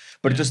frenetic.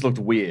 But it just looked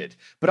weird.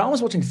 But I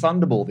was watching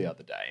Thunderball the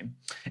other day,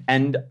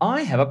 and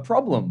I have a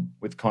problem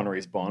with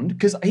Connery's Bond,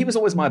 because he was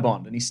always my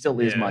Bond, and he still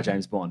is my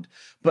James Bond.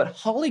 But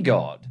holy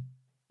God,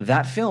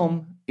 that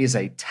film is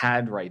a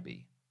tad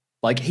rapey.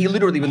 Like, he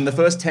literally, within the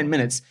first 10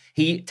 minutes,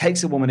 he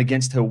takes a woman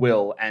against her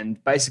will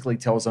and basically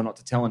tells her not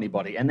to tell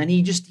anybody. And then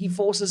he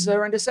forces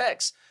her into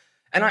sex.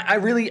 And I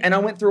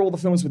went through all the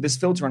films with this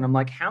filter, and I'm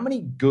like, how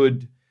many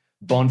good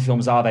Bond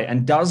films are they?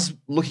 And does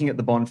looking at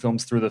the Bond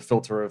films through the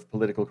filter of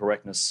political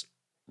correctness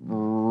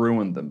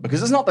ruin them?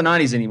 Because it's not the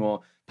 90s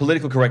anymore.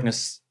 Political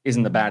correctness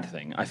isn't a bad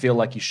thing. I feel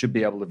like you should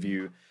be able to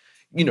view,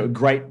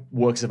 great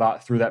works of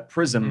art through that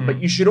prism, but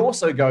you should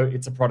also go,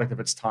 it's a product of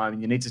its time,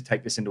 and you need to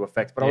take this into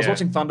effect. But I was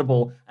watching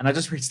Thunderball, and I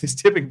just reached this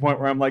tipping point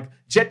where I'm like,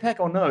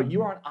 jetpack or no,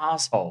 you are an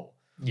asshole.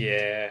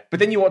 Yeah. But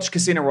then you watch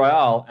Casino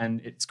Royale,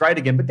 and it's great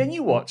again. But then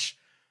you watch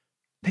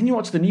the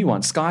new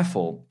one,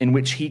 Skyfall, in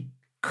which he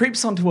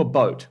creeps onto a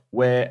boat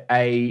where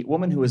a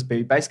woman who has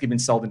basically been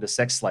sold into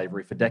sex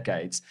slavery for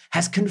decades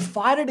has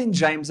confided in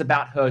James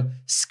about her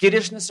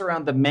skittishness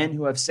around the men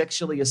who have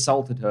sexually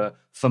assaulted her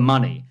for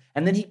money.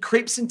 And then he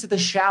creeps into the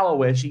shower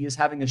where she is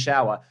having a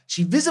shower.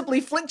 She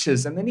visibly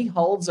flinches, and then he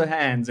holds her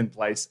hands in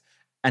place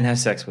and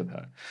has sex with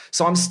her.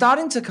 So I'm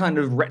starting to kind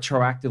of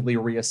retroactively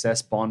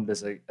reassess Bond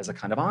as a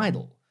kind of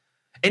idol.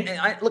 And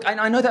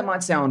I know that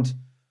might sound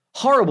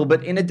horrible,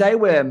 but in a day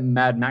where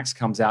Mad Max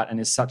comes out and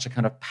is such a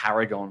kind of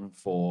paragon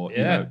for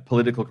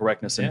political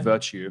correctness and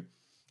virtue,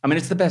 I mean,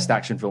 it's the best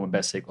action film and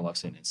best sequel I've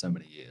seen in so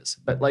many years.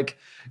 But like,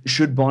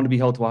 should Bond be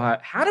held to a higher?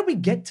 How did we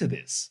get to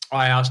this?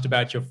 I asked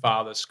about your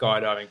father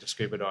skydiving to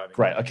scuba diving.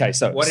 Great. Okay,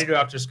 so what did you do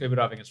after scuba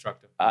diving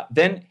instructor?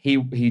 Then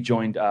he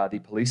joined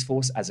the police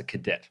force as a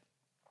cadet.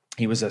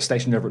 He was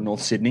stationed over at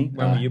North Sydney.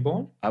 When were you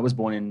born? I was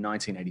born in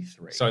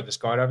 1983. So the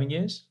skydiving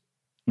years?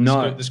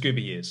 No. The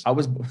scuba years. I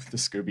was the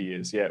scuba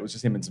years. Yeah, it was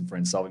just him and some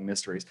friends solving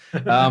mysteries.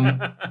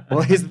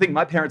 Well, here's the thing.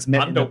 My parents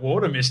met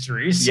underwater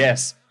mysteries.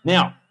 Yes.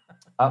 Now,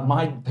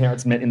 my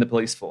parents met in the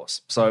police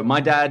force. So my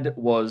dad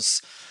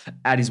was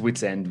at his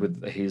wit's end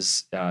with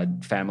his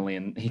family,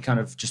 and he kind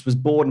of just was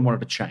bored and wanted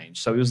to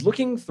change. So he was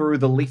looking through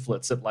the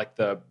leaflets at like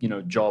the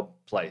job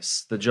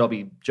place, the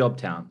job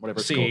town,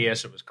 whatever it's called.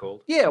 CES it was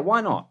called. Yeah,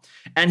 why not?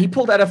 And he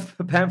pulled out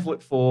a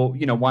pamphlet for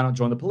why not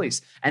join the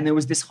police? And there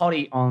was this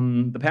hottie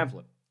on the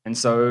pamphlet. And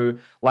so,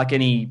 like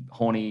any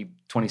horny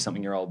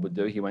 20-something-year-old would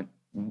do, he went,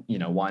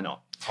 why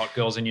not? Hot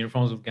girls in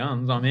uniforms with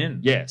guns, I'm in.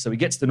 Yeah, so he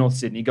gets to North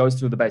Sydney, goes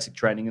through the basic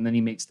training, and then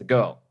he meets the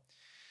girl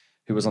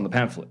who was on the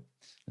pamphlet.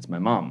 It's my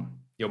mum.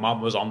 Your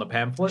mum was on the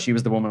pamphlet? She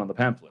was the woman on the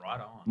pamphlet.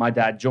 Right on. My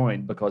dad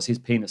joined because his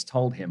penis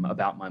told him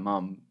about my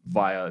mum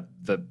via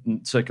the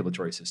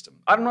circulatory system.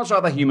 I'm not sure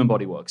how the human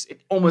body works. It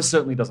almost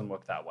certainly doesn't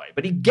work that way.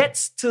 But he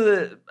gets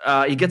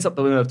up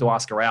the nerve to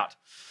ask her out.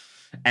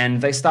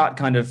 And they start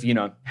kind of,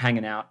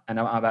 hanging out. And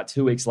about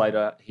 2 weeks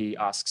later, he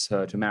asks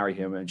her to marry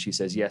him, and she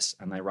says yes,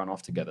 and they run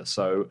off together.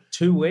 So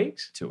 2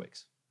 weeks? 2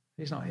 weeks.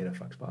 He's not here to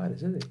fuck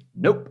spiders, is he?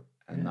 Nope.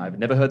 And I've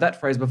never heard that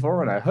phrase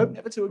before, and I hope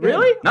never to again.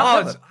 Really?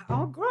 No,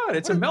 Oh, great.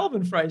 It's a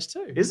Melbourne phrase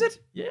too. Is it?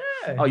 Yeah.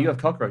 Oh, you have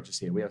cockroaches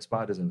here. We have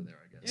spiders over there,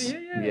 I guess.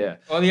 Yeah.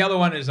 Well, the other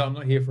one is I'm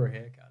not here for a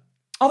haircut.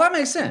 Oh, that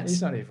makes sense.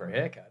 He's not here for a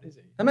haircut, is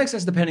he? That makes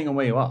sense depending on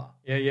where you are.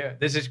 Yeah.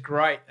 There's this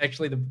great,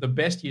 actually, the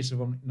best use of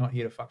I'm not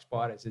here to fuck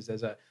spiders is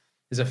there's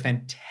a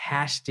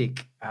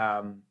fantastic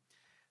Melbourne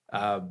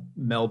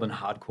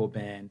hardcore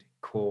band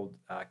called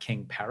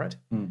King Parrot,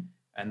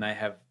 and they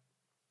have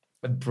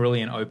a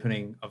brilliant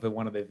opening of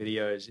one of their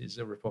videos is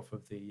a ripoff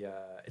of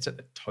it's at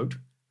the Tote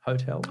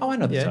Hotel. Oh, I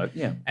know the Tote,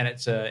 yeah. And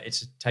it's a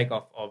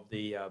takeoff of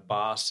the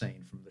bar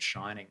scene from The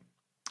Shining.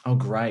 Oh,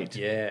 great.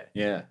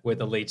 Yeah. Where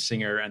the lead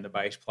singer and the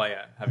bass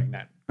player having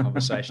that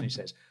conversation, he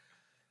says,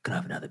 "Can I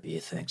have another beer?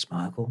 Thanks,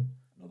 Michael."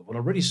 "Another one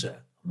already, sir.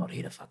 I'm not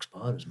here to fuck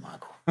spiders,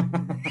 Michael."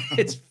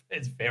 It's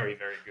very,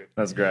 very good.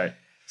 That's great.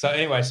 So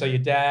anyway, so your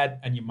dad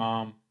and your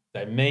mom,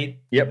 they meet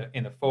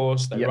in the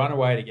Force. They run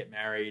away to get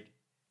married.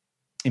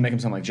 You make them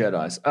sound like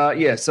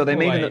Jedis. So they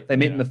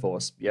meet in the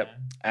Force. Yep. Yeah.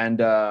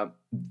 And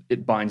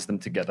it binds them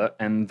together,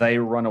 and they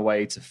run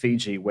away to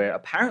Fiji, where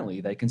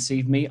apparently they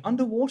conceived me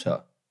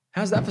underwater.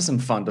 How's that for some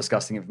fun,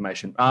 disgusting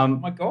information?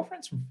 My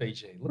girlfriend's from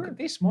Fiji. Look at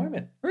this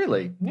moment.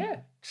 Really?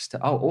 Yeah.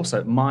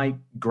 Also, my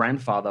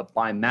grandfather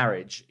by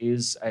marriage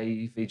is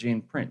a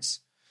Fijian prince.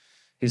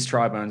 His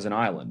tribe owns an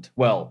island.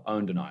 Well,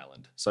 owned an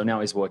island. So now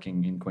he's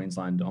working in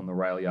Queensland on the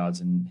rail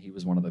yards, and he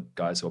was one of the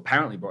guys who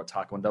apparently brought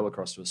Taekwondo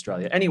across to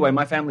Australia. Anyway,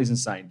 my family's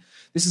insane.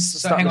 This is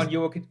so. Hang on,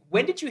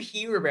 when did you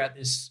hear about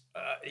this?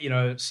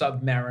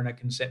 Submariner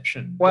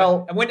conception.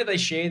 Well, and when did they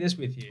share this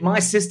with you? My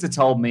sister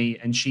told me,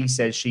 and she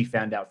says she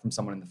found out from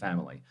someone in the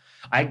family.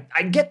 I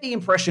get the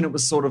impression it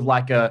was sort of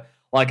like a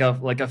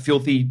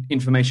filthy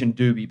information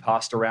doobie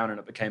passed around, and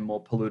it became more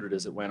polluted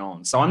as it went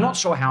on. So I'm not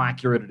sure how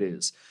accurate it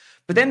is.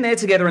 But then they're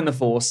together in the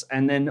Force,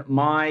 and then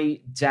my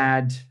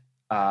dad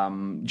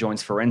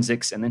joins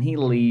forensics, and then he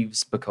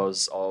leaves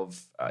because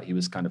of he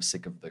was kind of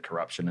sick of the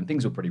corruption, and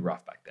things were pretty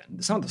rough back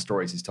then. Some of the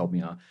stories he's told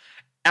me are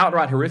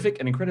outright horrific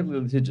and incredibly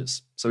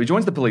litigious. So he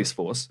joins the police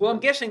force. Well, I'm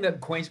guessing that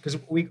because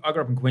I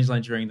grew up in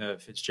Queensland during the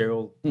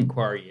Fitzgerald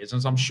inquiry years,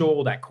 and so I'm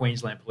sure that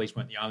Queensland police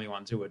weren't the only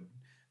ones who were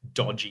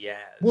dodgy as.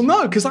 Well,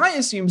 no, because I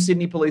assumed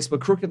Sydney police were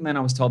crooked, and then I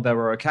was told they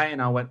were okay,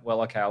 and I went,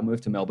 well, okay, I'll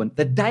move to Melbourne.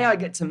 The day I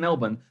get to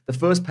Melbourne, the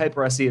first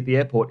paper I see at the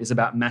airport is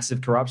about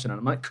massive corruption, and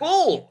I'm like,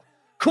 cool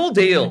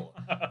deal.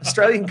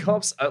 Australian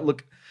cops,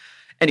 look.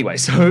 Anyway,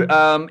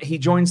 so he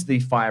joins the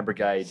fire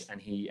brigade,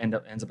 and he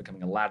ends up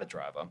becoming a ladder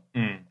driver.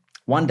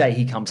 One day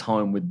he comes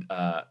home with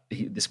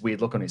this weird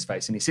look on his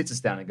face, and he sits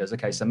us down and goes,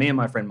 okay, so me and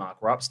my friend Mark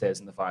were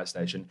upstairs in the fire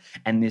station,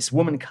 and this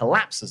woman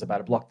collapses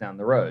about a block down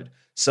the road.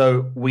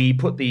 So we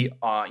put the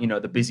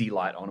busy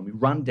light on, and we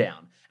run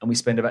down, and we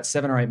spend about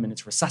 7 or 8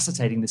 minutes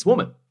resuscitating this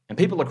woman. And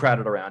people are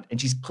crowded around, and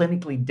she's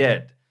clinically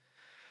dead.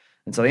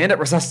 And so they end up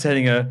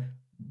resuscitating her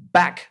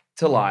back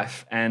to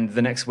life. And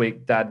the next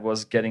week, Dad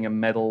was getting a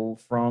medal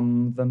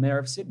from the Mayor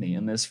of Sydney,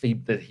 and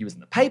he was in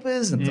the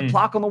papers, and there's a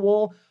plaque on the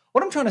wall.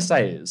 What I'm trying to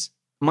say is,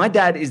 my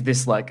dad is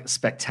this like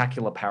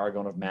spectacular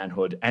paragon of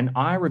manhood, and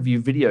I review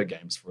video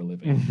games for a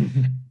living.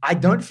 I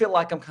don't feel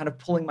like I'm kind of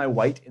pulling my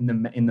weight in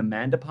the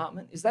man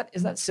department. Is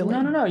that silly?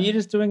 No. You're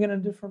just doing it in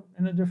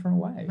a different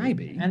way.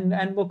 Maybe.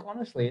 And look,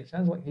 honestly, it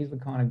sounds like he's the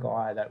kind of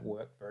guy that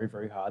worked very,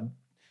 very hard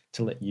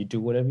to let you do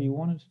whatever you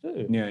wanted to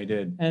do. Yeah, he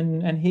did.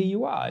 And here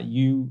you are.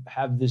 You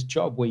have this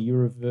job where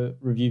you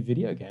review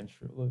video games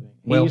for a living.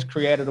 He's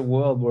created a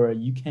world where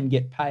you can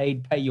get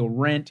paid, pay your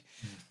rent,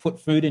 put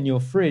food in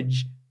your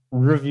fridge,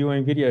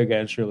 reviewing video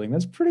games for a living.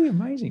 That's pretty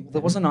amazing. There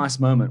was a nice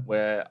moment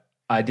where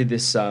I did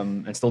this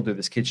and still do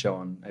this kid show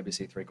on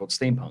ABC3 called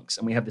Steampunks,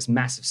 and we have this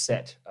massive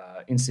set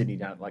in Sydney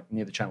down like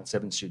near the Channel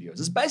 7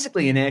 studios. It's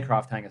basically an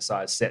aircraft hangar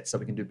size set, so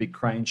we can do big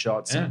crane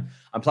shots. Yeah. And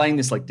I'm playing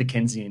this like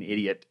Dickensian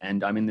idiot,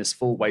 and I'm in this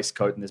full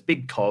waistcoat, and there's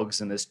big cogs,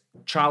 and there's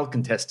child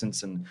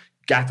contestants and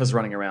gaffers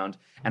running around.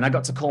 And I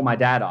got to call my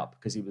dad up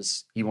because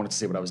he wanted to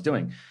see what I was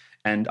doing,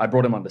 and I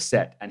brought him on the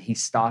set, and he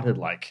started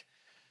like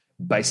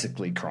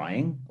basically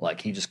crying.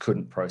 Like he just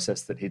couldn't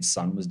process that his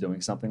son was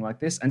doing something like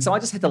this. And so I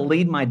just had to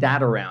lead my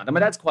dad around. And my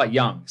dad's quite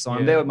young. So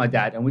I'm there with my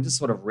dad, and we're just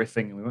sort of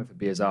riffing, and we went for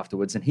beers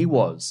afterwards. And he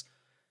was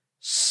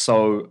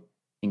so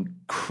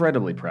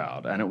incredibly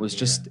proud. And it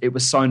was it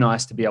was so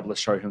nice to be able to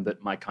show him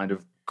that my kind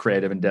of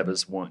creative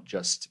endeavors weren't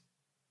just,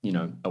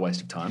 a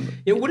waste of time.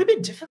 It would have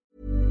been difficult.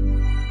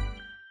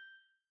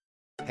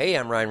 Hey,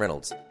 I'm Ryan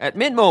Reynolds. At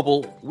Mint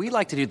Mobile, we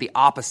like to do the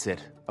opposite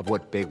of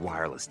what Big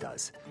Wireless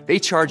does. They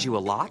charge you a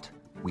lot,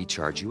 we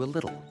charge you a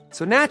little.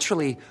 So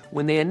naturally,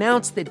 when they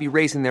announced they'd be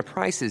raising their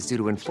prices due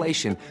to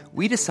inflation,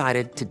 we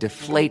decided to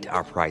deflate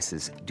our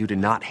prices due to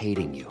not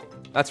hating you.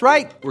 That's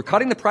right. We're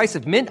cutting the price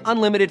of Mint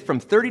Unlimited from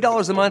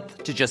 $30 a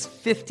month to just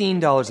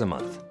 $15 a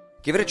month.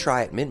 Give it a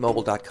try at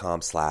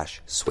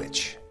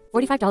mintmobile.com/switch.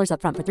 $45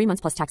 up front for 3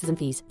 months plus taxes and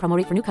fees. Promo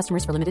rate for new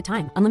customers for limited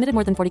time. Unlimited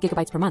more than 40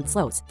 gigabytes per month.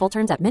 Slows full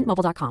terms at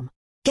mintmobile.com.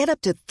 Get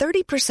up to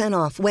 30%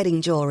 off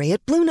wedding jewelry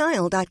at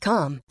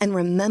BlueNile.com and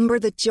remember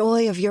the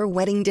joy of your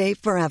wedding day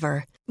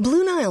forever.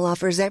 Blue Nile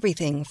offers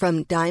everything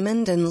from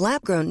diamond and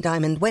lab-grown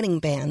diamond wedding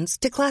bands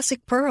to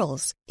classic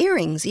pearls,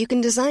 earrings you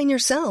can design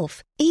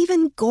yourself,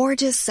 even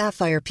gorgeous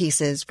sapphire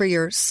pieces for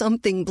your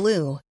something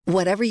blue.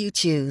 Whatever you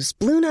choose,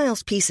 Blue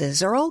Nile's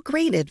pieces are all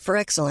graded for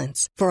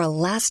excellence, for a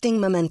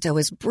lasting memento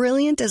as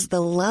brilliant as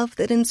the love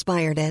that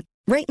inspired it.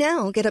 Right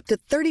now, get up to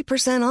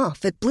 30%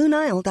 off at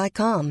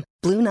BlueNile.com.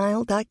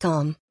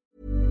 BlueNile.com.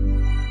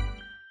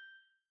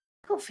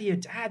 For your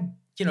dad,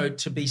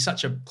 to be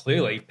such a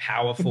clearly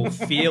powerful,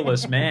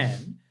 fearless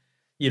man.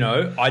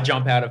 I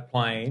jump out of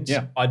planes.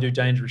 Yeah. I do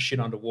dangerous shit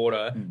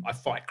underwater. I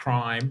fight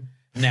crime.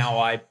 Now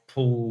I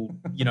pull,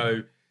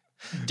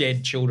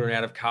 dead children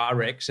out of car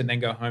wrecks and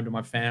then go home to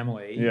my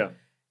family. Yeah.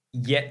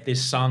 Yet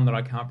this son that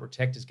I can't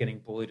protect is getting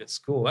bullied at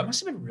school. That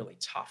must have been really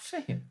tough for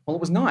him. Well, it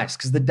was nice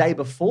because the day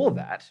before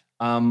that,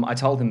 I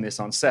told him this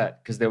on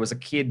set because there was a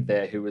kid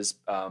there who was,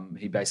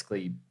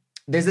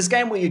 there's this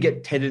game where you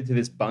get tethered to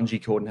this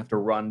bungee cord and have to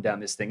run down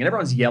this thing and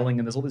everyone's yelling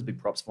and there's all these big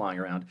props flying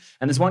around.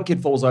 And this one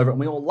kid falls over and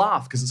we all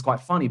laugh because it's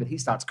quite funny, but he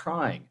starts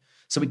crying.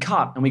 So we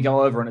cut and we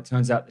go over and it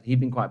turns out that he'd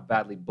been quite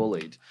badly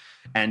bullied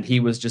and he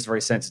was just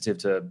very sensitive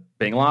to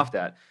being laughed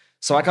at.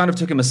 So I kind of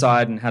took him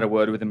aside and had a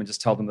word with him and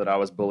just told him that I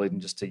was bullied and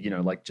just to,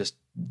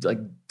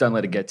 don't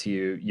let it get to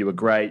you. You were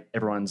great.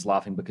 Everyone's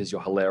laughing because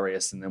you're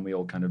hilarious. And then we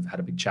all kind of had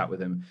a big chat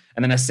with him.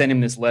 And then I sent him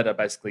this letter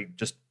basically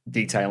just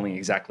detailing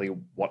exactly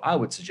what I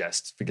would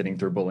suggest for getting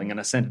through bullying. And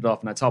I sent it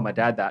off and I told my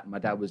dad that. And my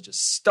dad was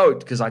just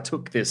stoked because I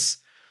took this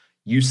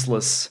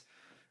useless,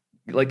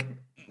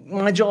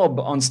 my job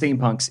on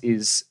Steampunks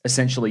is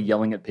essentially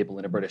yelling at people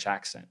in a British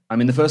accent. I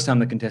mean, the first time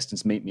the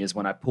contestants meet me is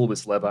when I pull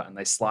this lever and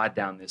they slide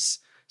down this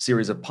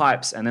series of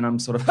pipes and then I'm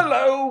sort of,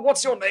 hello,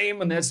 what's your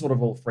name? And they're sort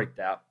of all freaked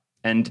out.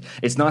 And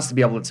it's nice to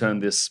be able to turn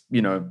this,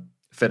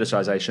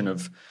 fetishization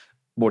of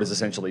what is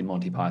essentially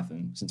Monty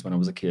Python since when I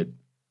was a kid,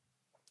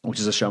 which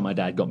is a show my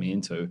dad got me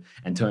into,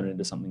 and turn it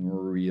into something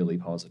really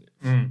positive.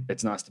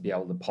 It's nice to be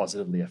able to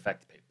positively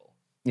affect people.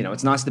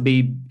 It's nice to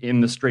be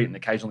in the street and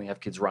occasionally have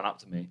kids run up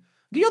to me.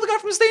 You're the guy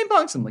from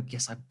Steampunks. I'm like,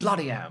 yes, I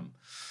bloody am.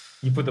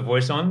 You put the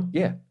voice on?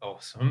 Yeah.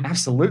 Awesome.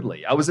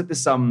 Absolutely. I was at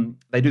this,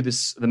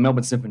 the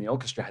Melbourne Symphony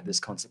Orchestra had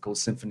this concert called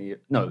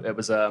it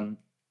was the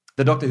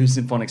Doctor Who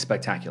Symphonic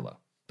Spectacular.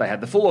 They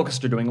had the full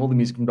orchestra doing all the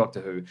music from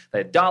Doctor Who. They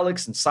had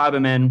Daleks and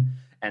Cybermen,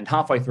 and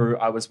halfway through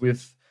I was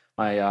with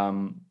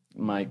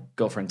my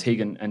girlfriend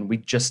Tegan, and we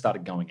just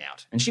started going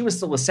out. And she was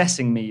still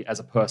assessing me as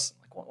a person.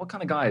 Like, what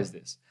kind of guy is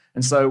this?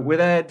 And so we're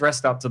there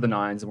dressed up to the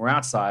nines, and we're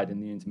outside in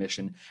the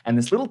intermission, and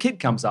this little kid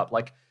comes up,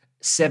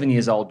 7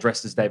 years old,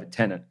 dressed as David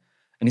Tennant.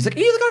 And he's like, are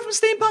you the guy from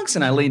Steampunks?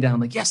 And I lean down, I'm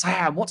like, yes, I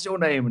am. What's your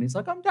name? And he's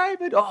like, I'm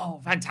David.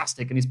 Oh,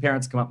 fantastic. And his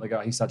parents come up and they go,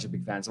 he's such a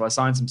big fan. So I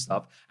signed some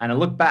stuff and I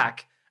look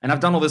back and I've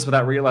done all this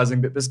without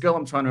realizing that this girl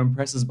I'm trying to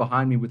impress is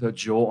behind me with her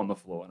jaw on the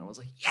floor. And I was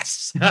like,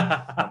 yes,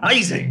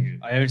 amazing.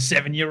 I own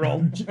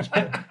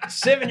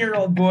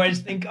 7-year-old boys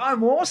think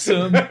I'm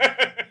awesome.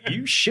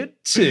 You should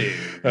too.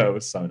 Oh, it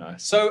was so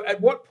nice. So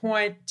at what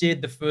point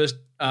did the first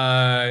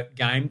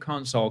game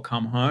console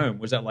come home?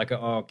 Was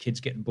that kids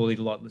getting bullied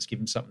a lot, let's give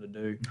them something to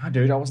do? No,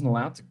 dude, I wasn't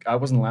allowed to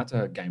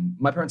game.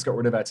 My parents got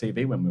rid of our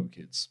TV when we were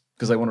kids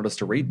because they wanted us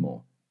to read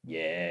more.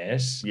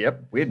 Yes.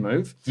 Yep, weird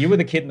move. You were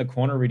the kid in the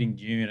corner reading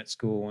Dune at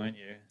school, weren't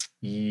you?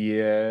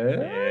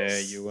 Yes. Yeah,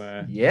 you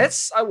were.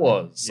 Yes, I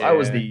was. Yeah. I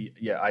was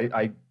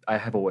I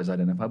have always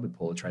identified with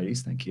Paul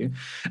Atreides, thank you.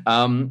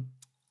 And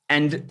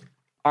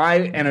I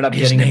ended up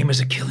His name is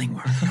a killing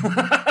word.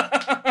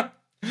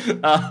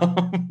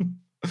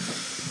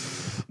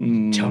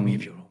 Tell me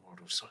if you're a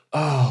mortal soul.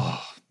 Oh,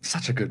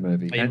 such a good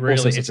movie. And really,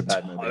 also such a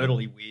bad movie.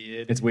 Totally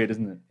weird. It's weird,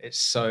 isn't it? It's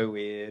so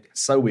weird.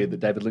 It's so weird that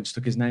David Lynch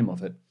took his name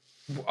off it.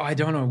 I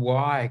don't know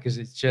why, because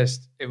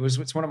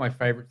it's one of my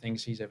favorite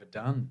things he's ever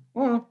done.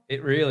 Well,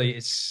 It really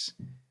is.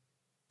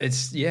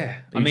 Yeah.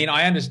 I mean,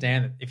 I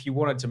understand that if you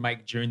wanted to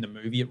make Dune the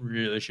movie, it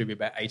really should be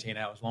about 18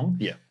 hours long.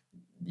 Yeah.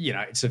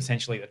 It's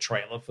essentially the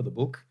trailer for the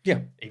book.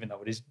 Yeah. Even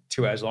though it is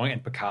 2 hours long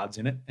and Picard's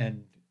in it.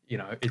 And,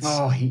 it's.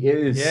 Oh, he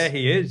is. Yeah,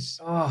 he is.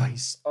 He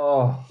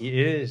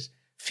He is.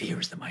 Fear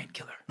is the mind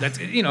killer. That's,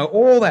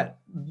 all that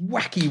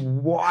wacky,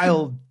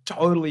 wild,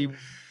 totally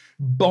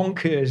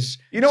bonkers.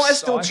 I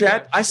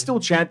still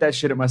chant that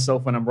shit at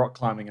myself when I'm rock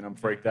climbing and I'm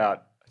freaked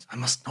out. I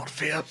must not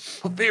fear,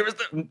 for fear is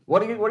the...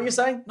 What are you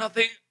saying?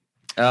 Nothing.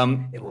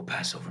 It will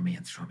pass over me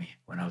and through me.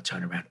 When I'll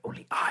turn around,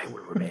 only I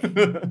will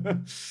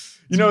remain.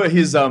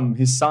 His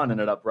son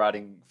ended up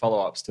writing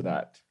follow-ups to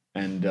that.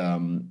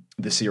 and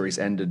the series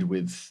ended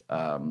with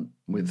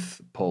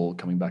Paul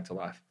coming back to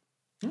life.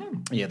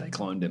 Yeah, they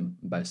cloned him.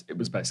 It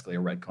was basically a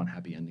retcon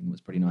happy ending. It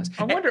was pretty nice.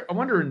 I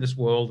wonder in this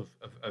world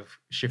of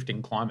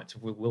shifting climates,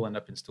 if we'll end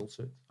up in still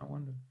suits. I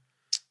wonder.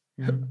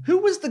 Who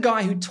was the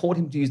guy who taught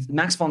him to use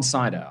Max von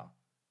Sydow?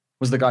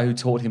 Was the guy who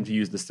taught him to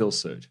use the still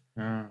suit.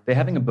 They're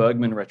having a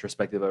Bergman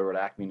retrospective over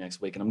at Acme next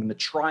week, and I'm going to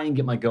try and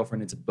get my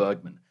girlfriend into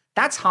Bergman.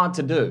 That's hard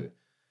to do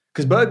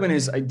because Bergman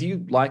is. Do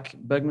you like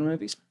Bergman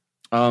movies?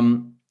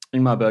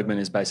 Ingmar Bergman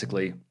is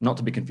basically not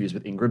to be confused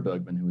with Ingrid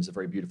Bergman, who is a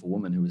very beautiful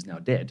woman who is now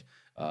dead.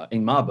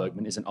 Ingmar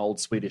Bergman is an old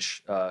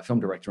Swedish film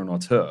director and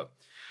auteur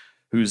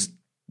who's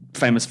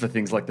famous for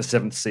things like The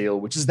Seventh Seal,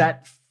 which is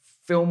that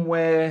film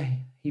where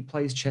he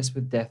plays chess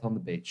with death on the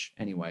beach.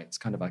 Anyway, it's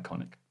kind of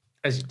iconic.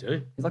 As you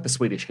do. He's like the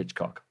Swedish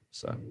Hitchcock.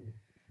 So,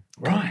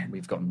 right.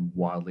 We've gotten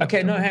wildly.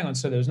 Okay, no, hang on.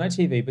 So there was no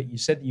TV, but you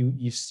said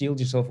you sealed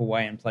yourself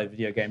away and played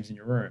video games in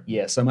your room.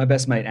 Yeah, so my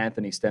best mate,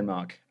 Anthony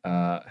Stenmark,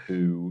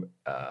 who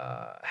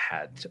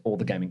had all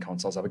the gaming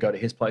consoles, I would go to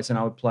his place and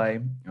I would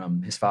play.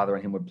 His father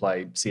and him would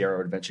play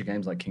Sierra adventure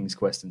games like King's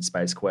Quest and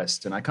Space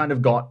Quest. And I kind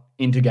of got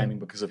into gaming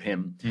because of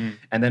him.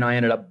 And then I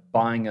ended up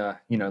buying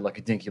a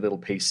dinky little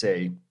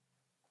PC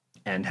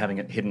and having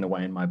it hidden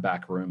away in my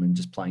back room and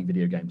just playing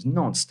video games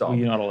nonstop. Were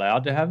you not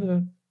allowed to have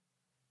a...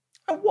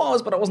 I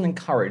was, but I wasn't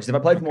encouraged. If I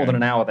played for more than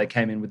an hour, they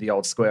came in with the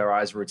old square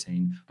eyes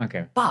routine.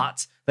 Okay.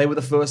 But they were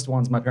the first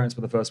ones, my parents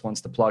were the first ones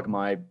to plug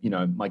my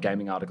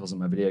gaming articles and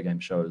my video game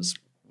shows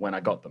when I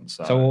got them.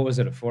 So what was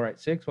it, a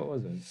 486? What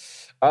was it?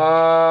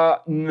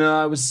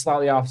 No, it was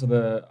slightly after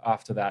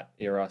that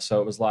era. So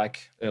it was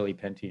like... Early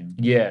Pentium.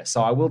 Yeah,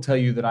 so I will tell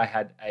you that I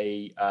had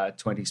a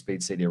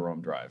 20-speed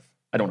CD-ROM drive.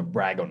 I don't want to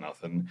brag on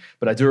nothing,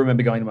 but I do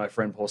remember going to my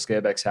friend Paul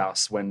Scarebeck's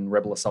house when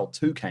Rebel Assault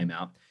 2 came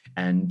out,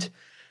 and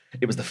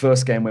it was the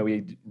first game where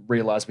we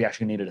realized we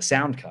actually needed a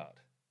sound card.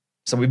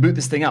 So we boot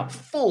this thing up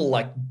full,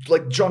 like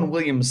John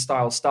Williams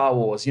style Star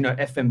Wars,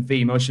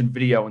 FMV, motion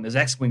video, and there's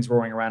X-Wings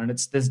roaring around, and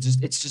it's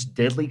just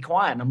deadly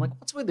quiet. And I'm like,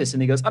 what's with this?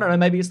 And he goes, I don't know,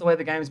 maybe it's the way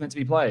the game is meant to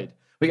be played.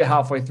 We get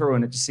halfway through,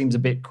 and it just seems a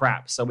bit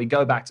crap. So we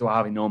go back to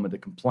Harvey Norman to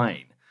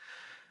complain.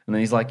 And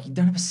then he's like, you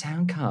don't have a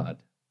sound card.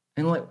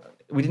 And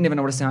we didn't even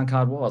know what a sound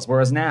card was.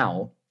 Whereas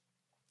now,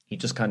 you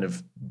just kind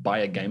of buy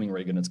a gaming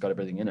rig and it's got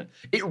everything in it.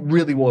 It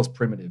really was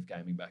primitive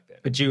gaming back then.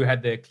 But you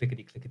had the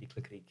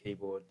clickety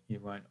keyboard.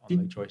 You weren't on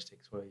the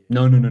joysticks, were you?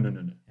 No.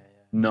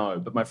 No,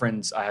 but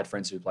I had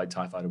friends who played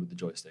TIE Fighter with the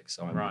joystick,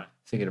 so I'm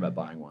thinking about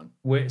buying one.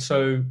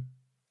 So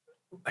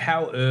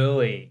how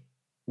early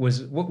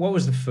what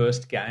was the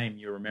first game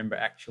you remember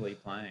actually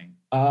playing?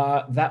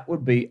 That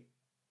would be...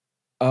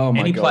 Oh my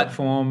God.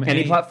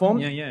 Any platform?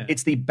 Yeah.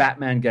 It's the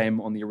Batman game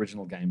on the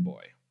original Game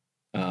Boy.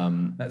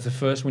 That's the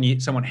first when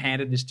someone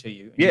handed this to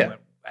you. And you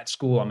went, at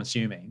school, I'm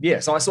assuming. Yeah,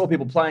 so I saw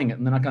people playing it,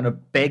 and then I kind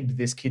of begged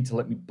this kid to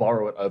let me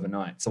borrow it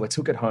overnight. So I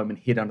took it home and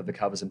hid under the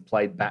covers and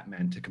played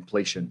Batman to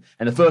completion.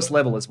 And the first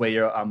level is where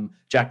your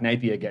Jack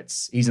Napier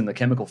he's in the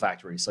chemical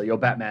factory, so you're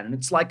Batman, and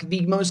it's like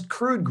the most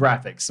crude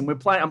graphics. And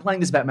I'm playing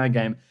this Batman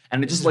game,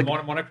 and it's just like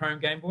monochrome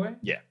Game Boy.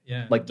 Yeah,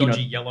 like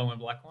dodgy yellow and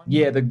black one.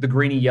 Yeah, the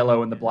greeny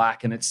yellow and the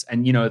black, and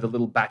the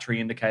little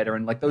battery indicator,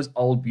 and like those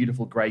old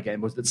beautiful gray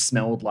Game Boys that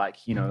smelled like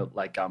a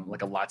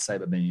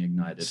lightsaber being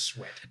ignited.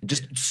 Sweat.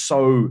 Just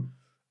so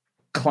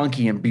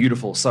clunky and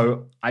beautiful.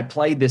 So I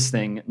played this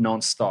thing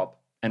nonstop,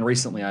 and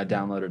recently I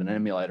downloaded an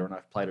emulator and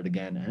I've played it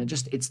again, and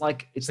it's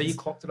like So you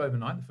clocked it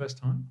overnight the first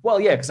time? Well,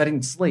 yeah, because I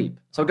didn't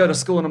sleep. So I go to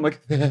school and I'm like,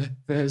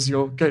 there's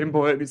your Game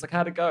Boy, and he's like,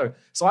 how'd it go?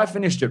 So I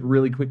finished it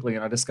really quickly,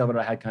 and I discovered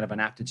I had kind of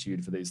an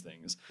aptitude for these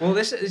things. Well,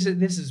 this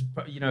is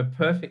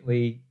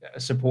perfectly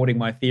supporting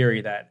my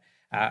theory that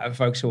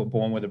folks who are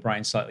born with a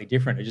brain slightly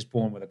different are just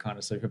born with a kind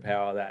of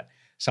superpower that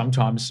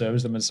sometimes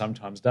serves them and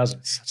sometimes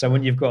doesn't. So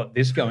when you've got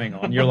this going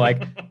on, you're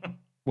like,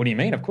 what do you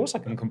mean? Of course I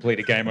can complete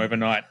a game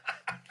overnight.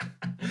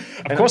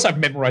 Of course I've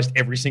memorized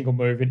every single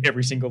move in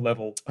every single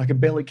level. I can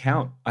barely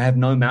count. I have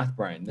no math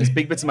brain. There's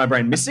big bits of my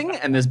brain missing,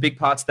 and there's big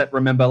parts that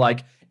remember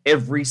like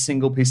every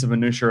single piece of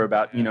minutiae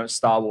about,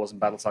 Star Wars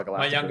and Battlestar Galactica.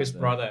 My youngest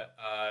brother,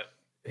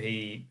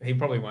 he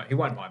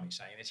won't mind me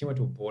saying this. He went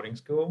to a boarding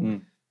school.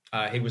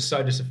 He was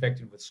so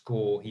disaffected with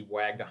school, he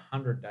wagged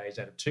 100 days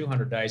out of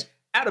 200 days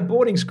out of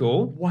boarding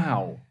school.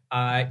 Wow.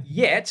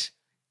 Yet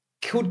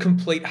could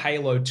complete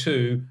Halo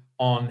 2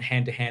 on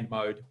hand-to-hand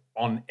mode,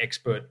 on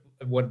expert,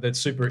 the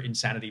super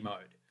insanity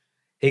mode.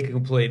 He could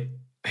complete,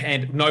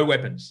 and no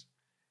weapons.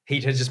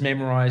 He had just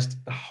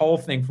memorized the whole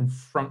thing from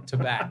front to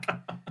back.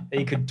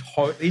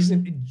 He's a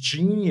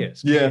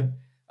genius. Yeah.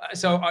 I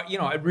was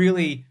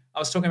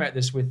talking about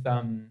this with,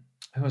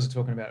 who was I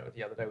talking about it with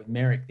the other day? With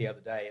Merrick the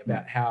other day,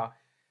 about how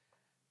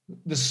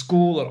the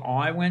school that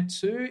I went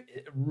to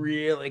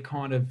really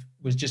kind of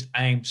was just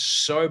aimed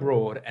so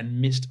broad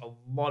and missed a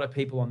lot of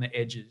people on the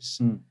edges.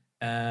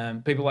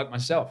 People like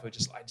myself who I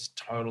just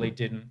totally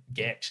didn't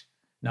get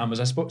numbers.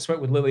 I spoke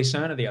with Lily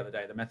Cerner the other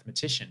day, the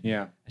mathematician.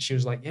 Yeah. And she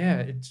was like,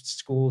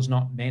 school's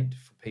not meant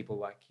for people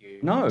like you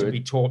to be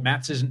taught.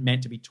 Maths isn't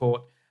meant to be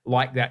taught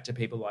like that to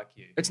people like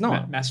you. It's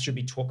not. Maths should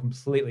be taught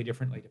completely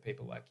differently to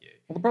people like you.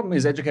 Well, the problem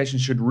is education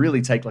should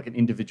really take like an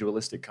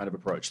individualistic kind of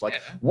approach.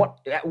 Like, what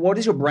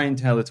is your brain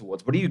tailored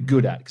towards? What are you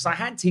good at? Because I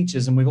had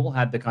teachers, and we've all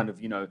had the kind of,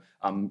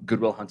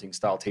 Goodwill Hunting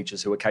style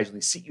teachers who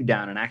occasionally sit you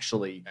down and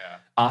actually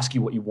ask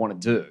you what you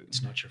want to do.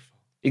 It's not your fault.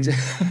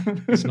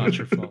 Exactly. It's not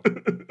your fault.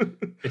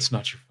 It's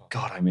not your fault.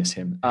 God, I miss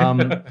him.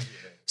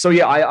 So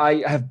yeah,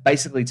 I have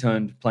basically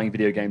turned playing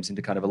video games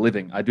into kind of a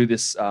living. I do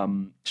this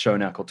show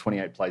now called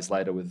 28 Plays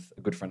Later with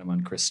a good friend of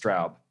mine, Chris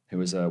Straub, who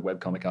is a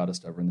webcomic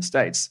artist over in the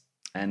States.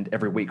 And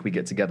every week we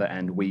get together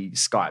and we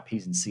Skype.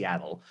 He's in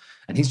Seattle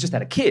and he's just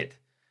had a kid.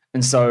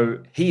 And so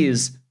he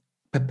is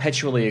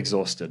perpetually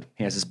exhausted.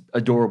 He has this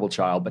adorable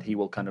child, but he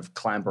will kind of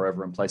clamber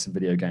over and play some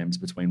video games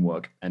between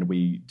work. And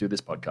we do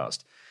this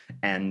podcast.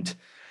 And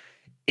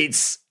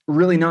it's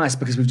really nice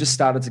because we've just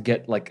started to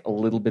get like a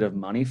little bit of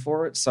money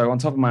for it. So on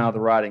top of my other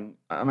writing,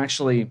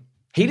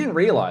 he didn't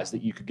realize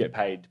that you could get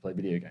paid to play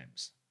video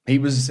games. He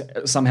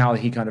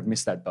kind of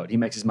missed that boat. He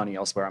makes his money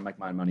elsewhere. I make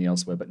my money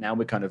elsewhere. But now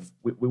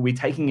we're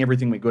taking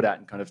everything we're good at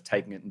and kind of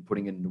taking it and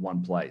putting it into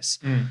one place.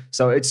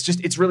 So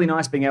it's really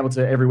nice being able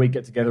to every week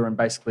get together and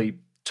basically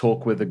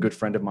talk with a good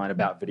friend of mine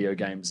about video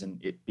games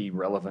and it be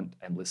relevant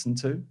and listened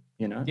to,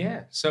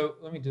 Yeah. So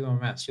let me do my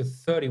maths. You're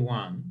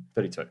 31.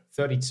 32.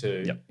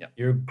 32. Yep.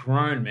 You're a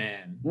grown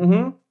man.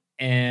 Mm-hmm.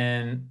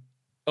 And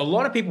a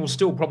lot of people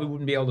still probably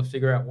wouldn't be able to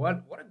figure out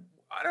what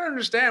I don't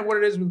understand what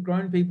it is with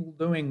grown people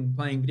playing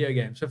video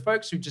games. So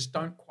folks who just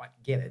don't quite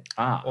get it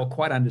or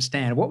quite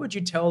understand, what would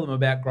you tell them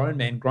about grown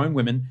men, grown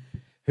women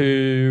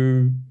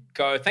who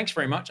go, thanks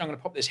very much, I'm going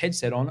to pop this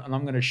headset on and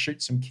I'm going to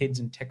shoot some kids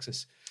in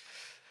Texas?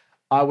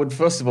 I would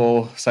first of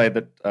all say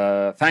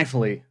that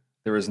thankfully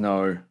there is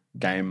no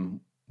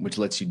game which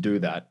lets you do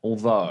that,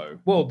 although...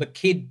 Well, the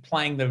kid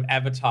playing the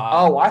avatar...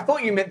 Oh, I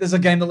thought you meant there's a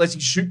game that lets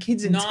you shoot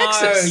kids in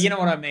Texas. No, you know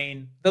what I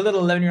mean. The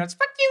little 11-year-olds,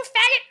 fuck you,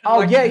 faggot! Oh,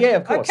 like, yeah,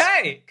 of course.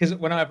 Okay, because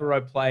whenever I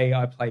play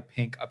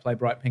Pink, I play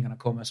Bright Pink and I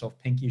call myself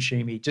Pink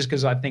Yoshimi just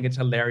because I think it's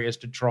hilarious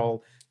to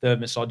troll the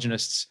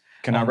misogynists.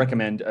 Can I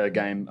recommend a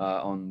game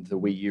on the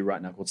Wii U right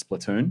now called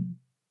Splatoon?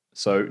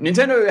 So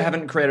Nintendo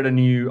haven't created a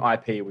new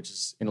IP, which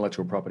is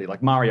intellectual property,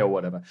 like Mario or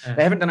whatever.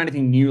 They haven't done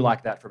anything new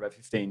like that for about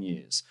 15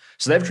 years.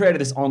 So they've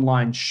created this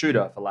online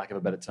shooter, for lack of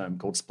a better term,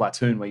 called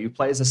Splatoon, where you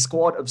play as a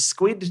squad of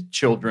squid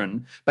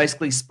children,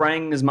 basically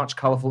spraying as much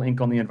colorful ink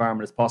on the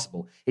environment as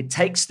possible. It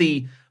takes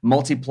the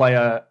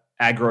multiplayer,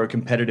 aggro,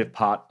 competitive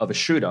part of a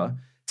shooter,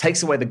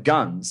 takes away the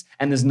guns,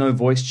 and there's no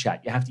voice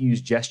chat. You have to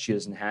use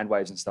gestures and hand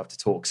waves and stuff to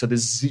talk. So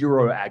there's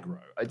zero aggro.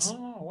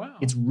 Wow.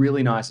 It's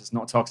really nice. It's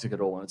not toxic at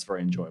all, and it's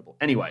very enjoyable.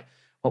 Anyway,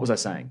 what was I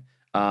saying?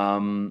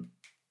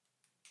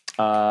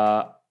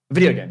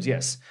 Video games,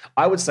 yes.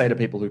 I would say to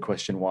people who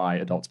question why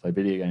adults play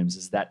video games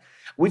is that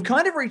we've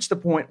kind of reached the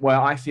point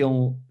where I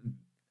feel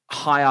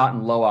high art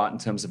and low art in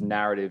terms of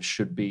narrative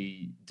should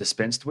be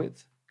dispensed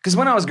with. Because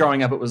when I was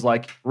growing up, it was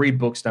like, read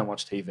books, don't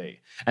watch TV.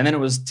 And then it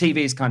was, TV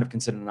is kind of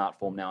considered an art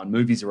form now, and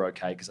movies are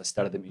okay because I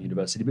studied them at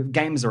university, but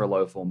games are a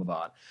low form of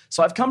art.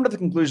 So I've come to the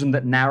conclusion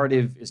that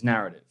narrative is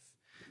narrative.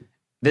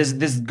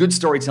 There's good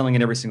storytelling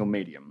in every single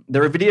medium.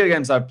 There are video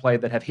games I've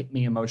played that have hit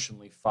me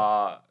emotionally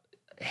far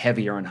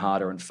heavier and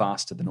harder and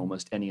faster than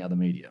almost any other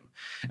medium.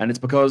 And it's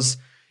because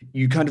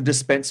you kind of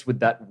dispense with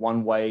that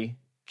one-way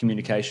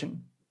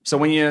communication. So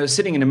when you're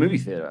sitting in a movie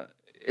theater,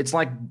 it's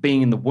like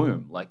being in the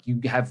womb. Like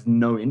you have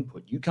no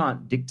input. You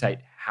can't dictate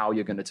how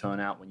you're going to turn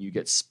out when you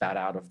get spat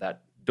out of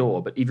that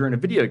door. But if you're in a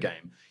video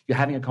game, you're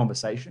having a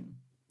conversation.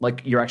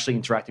 Like you're actually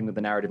interacting with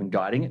the narrative and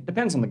guiding it.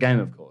 Depends on the game,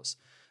 of course.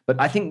 But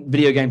I think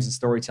video games and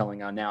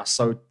storytelling are now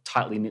so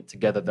tightly knit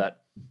together that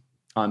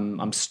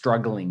I'm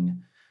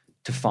struggling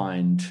to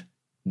find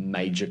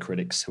major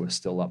critics who are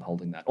still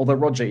upholding that. Although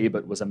Roger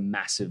Ebert was a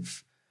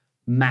massive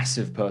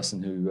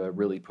person who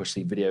really pushed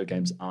the video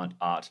games aren't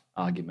art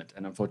argument.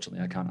 And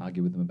unfortunately, I can't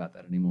argue with them about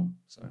that anymore.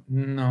 So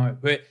no,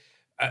 but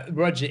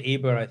Roger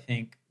Ebert, I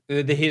think,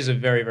 here's a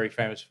very, very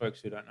famous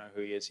folks who don't know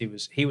who he is.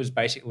 He was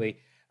basically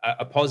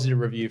a positive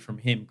review from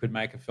him could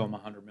make a film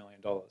 $100 million.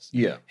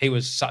 Yeah. He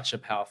was such a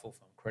powerful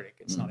film critic.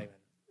 It's not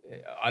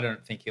even, I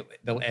don't think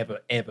there'll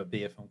ever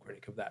be a film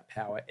critic of that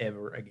power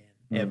ever again.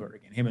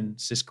 Him and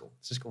Siskel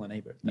and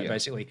Ebert. They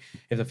basically,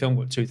 if the film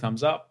got 2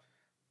 thumbs up,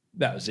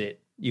 that was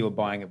it. You were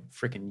buying a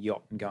freaking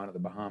yacht and going to the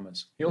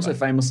Bahamas. He also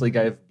famously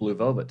gave Blue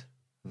Velvet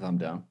a thumb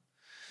down.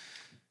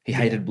 He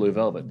hated Blue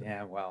Velvet.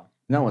 Yeah, well.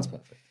 No one's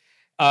perfect.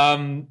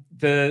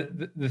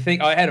 The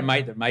thing, I had a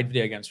mate that made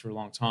video games for a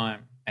long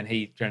time, and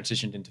he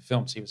transitioned into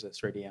films. He was a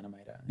 3D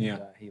animator.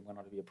 And, he went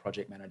on to be a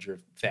project manager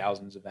of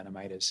thousands of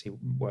animators. He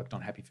worked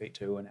on Happy Feet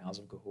 2 and Owls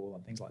of Ga'Hoole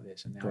and things like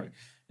this. And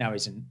now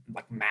he's in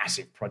like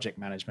massive project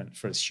management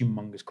for this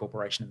humongous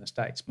corporation in the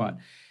States. But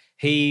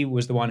he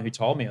was the one who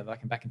told me,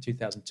 like back in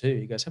 2002,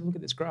 he goes, have a look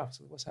at this graph.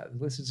 So what's that?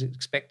 This is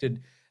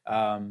expected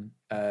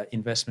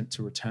investment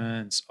to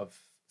returns of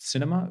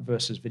cinema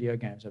versus video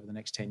games over the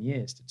next 10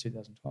 years to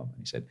 2012. And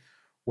he said,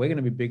 we're going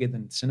to be bigger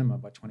than cinema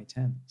by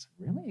 2010. I said,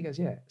 really? He goes,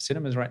 yeah.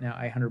 Cinema's right now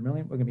 800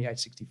 million. We're going to be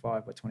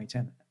 865 by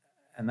 2010.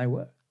 And they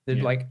were. They're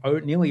like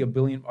nearly over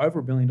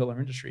 $1 billion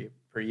industry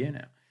per year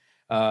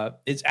now.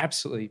 It's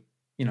absolutely,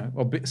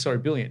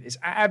 billion. It's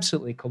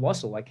absolutely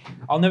colossal. Like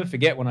I'll never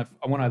forget when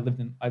I lived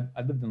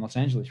in Los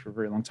Angeles for a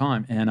very long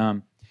time,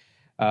 and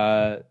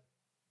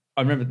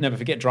I never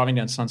forget driving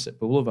down Sunset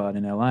Boulevard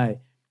in LA,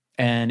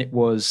 and it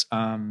was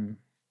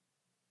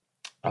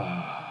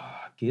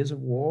Gears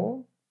of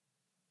War.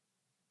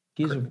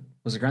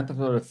 Was it Grand Theft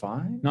Auto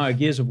 5? No,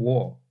 Gears of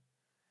War.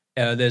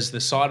 There's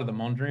the side of the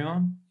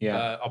Mondrian.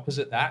 Yeah.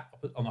 Opposite that,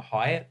 on the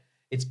Hyatt.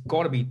 It's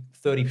got to be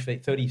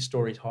 30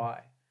 stories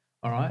high.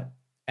 All right.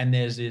 And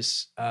there's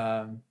this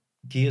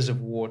Gears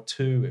of War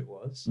 2, it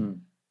was.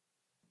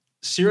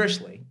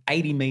 Seriously,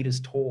 80 meters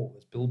tall,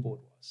 this billboard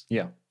was.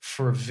 Yeah.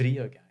 For a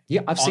video game.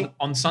 Yeah, I've seen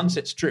on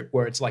Sunset Strip,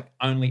 where it's like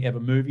only ever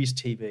movies,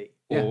 TV,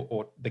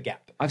 or The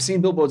Gap. I've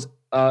seen billboards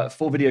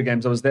for video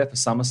games. I was there for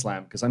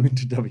SummerSlam because I'm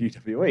into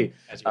WWE.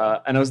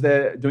 And I was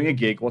there doing a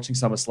gig, watching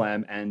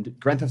SummerSlam, and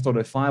Grand Theft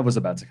Auto 5 was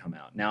about to come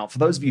out. Now, for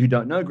those of you who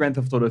don't know, Grand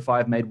Theft Auto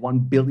 5 made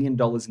 $1 billion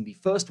in the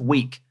first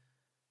week.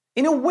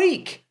 In a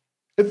week!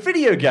 A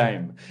video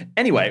game.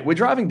 Anyway, we're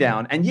driving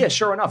down, and yeah,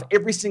 sure enough,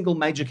 every single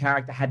major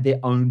character had their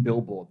own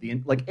billboard.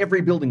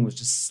 Every building was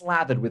just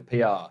slathered with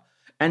PR.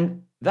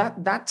 And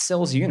that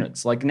sells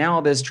units. Like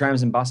now there's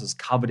trams and buses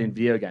covered in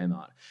video game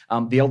art.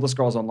 The Elder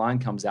Scrolls Online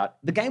comes out.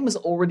 The game was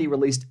already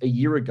released a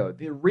year ago.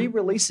 They're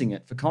re-releasing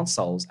it for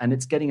consoles, and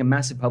it's getting a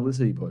massive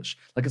publicity push.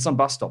 Like it's on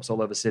bus stops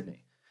all over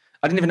Sydney.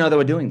 I didn't even know they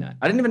were doing that.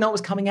 I didn't even know it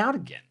was coming out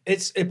again. But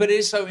it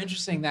is so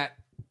interesting that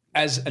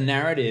as a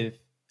narrative,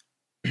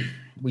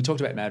 we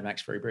talked about Mad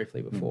Max very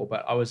briefly before,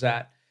 but I was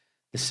at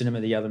the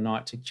cinema the other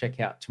night to check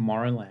out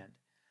Tomorrowland.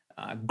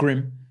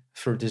 Grim.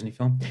 For a Disney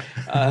film.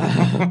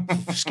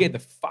 Scared the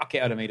fuck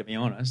out of me, to be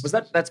honest.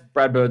 That's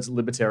Brad Bird's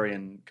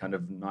libertarian kind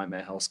of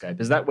nightmare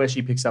hellscape. Is that where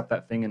she picks up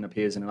that thing and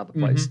appears in another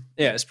place?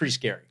 Mm-hmm. Yeah, it's pretty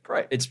scary.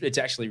 Great. It's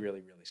actually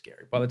really, really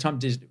scary. By the time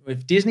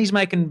if Disney's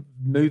making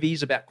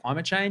movies about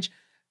climate change,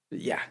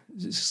 yeah,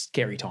 it's a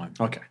scary time.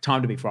 Okay.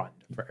 Time to be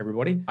frightened for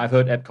everybody. I've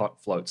heard Epcot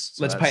floats.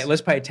 So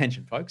let's pay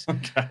attention, folks.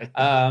 Okay.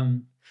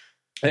 But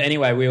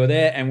anyway, we were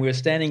there and we were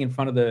standing in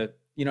front of the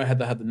had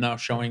the now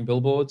showing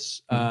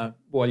billboards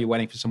while you're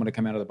waiting for someone to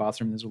come out of the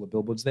bathroom. There's all the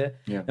billboards there.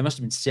 Yeah. There must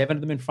have been 7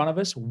 of them in front of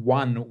us.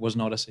 1 was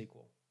not a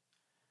sequel.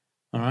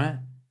 All right.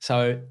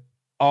 So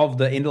of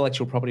the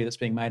intellectual property that's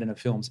being made in the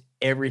films,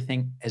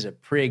 everything is a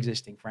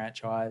pre-existing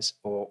franchise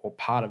or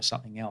part of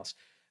something else.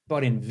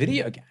 But in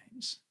video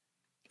games,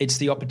 it's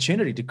the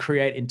opportunity to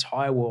create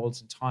entire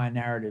worlds, entire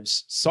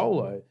narratives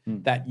solo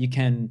that you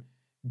can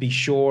be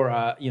sure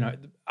are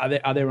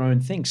their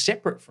own thing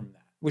separate from that.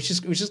 Which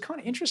is kind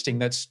of interesting.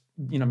 That's,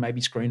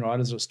 maybe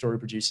screenwriters or story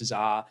producers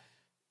are,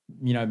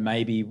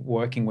 maybe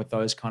working with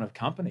those kind of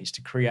companies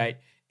to create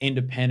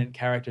independent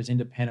characters,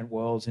 independent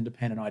worlds,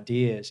 independent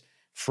ideas,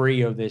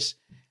 free of this,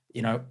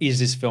 is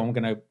this film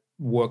going to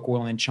work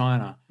well in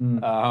China?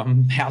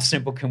 How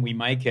simple can we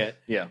make it?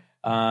 Yeah.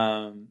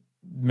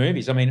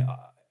 Movies. I mean,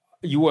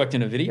 you worked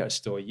in a video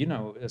store,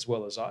 as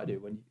well as I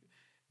do.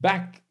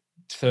 Back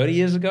 30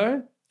 years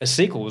ago, a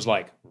sequel was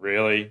like,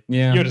 really?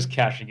 Yeah. You're just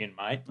cashing in,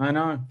 mate. I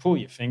know. Pull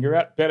your finger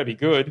out. Better be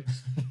good.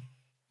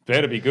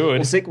 Better be good.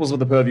 Well, sequels were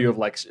the purview of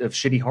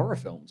shitty horror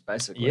films,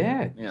 basically.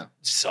 Yeah. Yeah.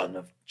 Son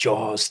of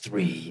Jaws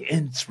 3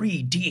 in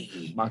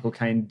 3D. Michael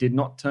Caine did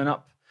not turn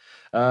up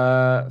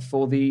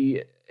for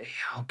the...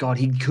 Oh, God,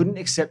 he couldn't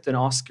accept an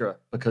Oscar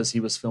because he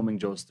was filming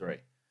Jaws 3.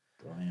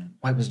 Brilliant.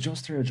 Wait, was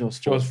Jaws 3 or Jaws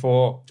 4? Jaws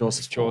 4.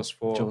 Jaws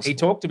 4. Jaws 4. He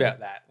talked about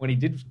that when he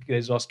did get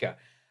his Oscar.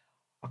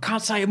 I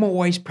can't say I'm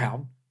always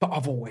proud, but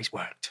I've always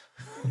worked.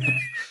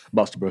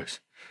 Buster Bruce.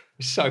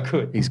 So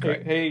good. He's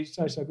great. He's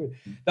so good.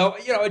 Though,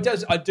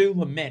 I do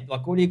lament,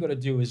 like all you got to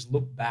do is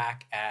look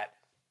back at,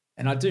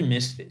 and I do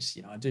miss this,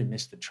 I do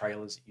miss the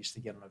trailers that used to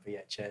get on a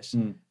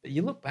VHS. But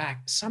you look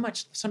back, so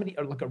many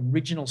like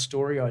original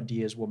story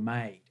ideas were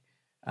made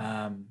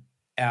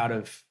out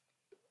of,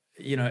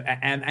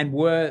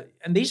 and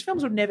these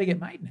films would never get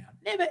made now.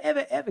 Never,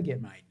 ever, ever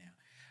get made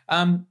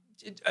now.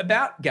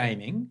 About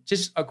gaming,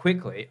 just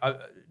quickly,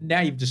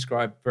 now you've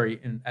described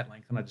at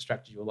length, and I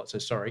distracted you a lot, so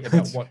sorry,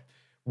 about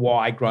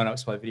why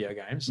grown-ups play video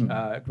games,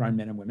 grown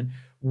men and women.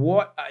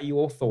 What are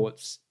your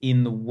thoughts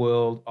in the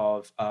world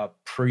of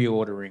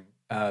pre-ordering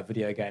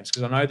video games?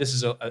 Because I know this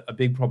is a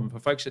big problem for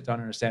folks that don't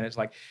understand it. It's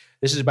like,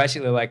 this is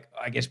basically like,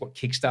 I guess, what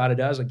Kickstarter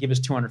does. Like, give us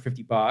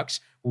 $250.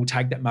 We'll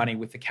take that money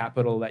with the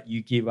capital that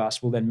you give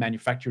us. We'll then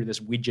manufacture this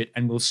widget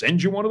and we'll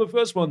send you one of the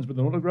first ones with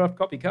an autographed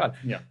copy card.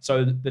 Yeah.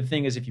 So the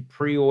thing is, if you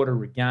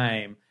pre-order a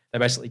game, they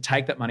basically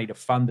take that money to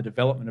fund the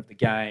development of the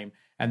game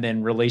and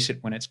then release it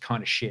when it's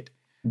kind of shit.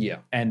 Yeah.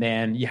 And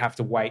then you have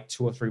to wait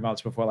 2 or 3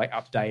 months before they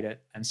update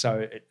it. And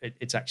so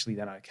it's actually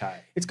then okay.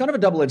 It's kind of a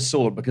double-edged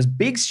sword because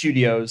big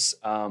studios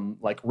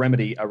like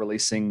Remedy are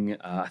releasing,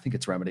 I think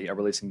it's Remedy, are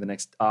releasing the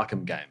next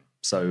Arkham game.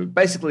 So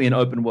basically an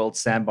open-world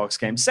sandbox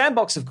game.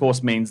 Sandbox, of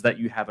course, means that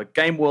you have a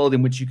game world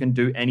in which you can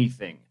do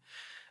anything.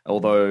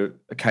 Although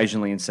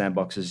occasionally in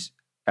sandboxes,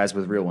 as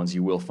with real ones,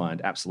 you will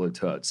find absolute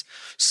turds.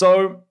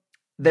 So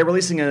they're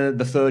releasing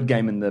the 3rd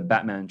game in the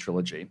Batman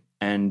trilogy.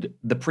 And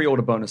the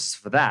pre-order bonuses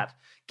for that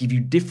give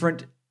you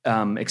different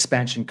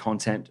expansion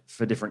content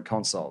for different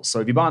consoles. So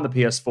if you buy on the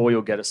PS4,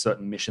 you'll get a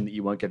certain mission that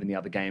you won't get in the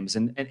other games.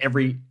 And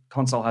every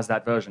console has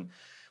that version,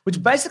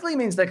 which basically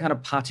means they're kind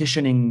of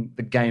partitioning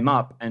the game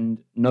up and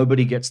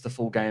nobody gets the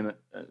full game at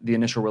the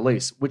initial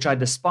release, which I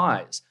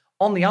despise.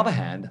 On the other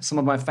hand, some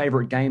of my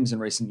favorite games in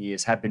recent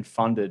years have been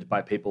funded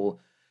by people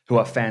who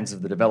are fans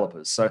of the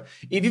developers. So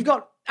if you've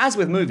got, as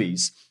with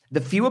movies,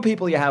 the fewer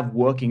people you have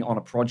working on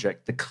a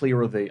project, the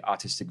clearer the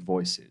artistic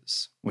voice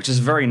is, which is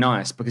very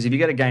nice because if you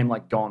get a game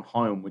like Gone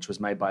Home, which was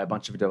made by a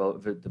bunch of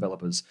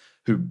developers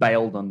who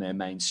bailed on their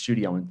main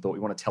studio and thought we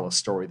want to tell a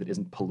story that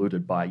isn't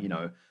polluted by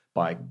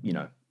like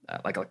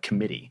a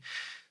committee.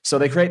 So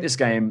they create this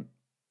game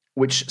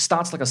which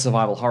starts like a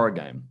survival horror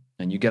game,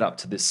 and you get up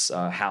to this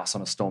house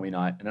on a stormy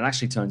night, and it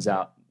actually turns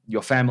out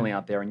your family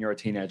out there and you're a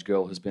teenage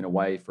girl who's been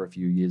away for a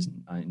few years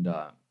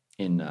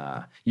in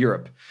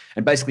Europe.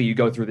 And basically you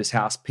go through this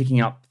house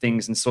picking up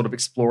things and sort of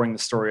exploring the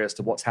story as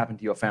to what's happened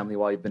to your family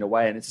while you've been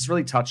away. And it's this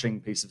really touching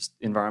piece of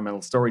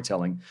environmental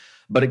storytelling,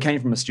 but it came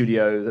from a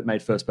studio that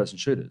made first-person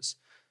shooters.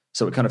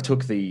 So it kind of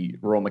took the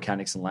raw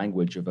mechanics and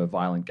language of a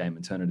violent game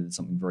and turned it into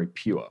something very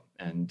pure.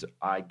 And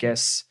I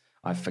guess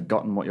I've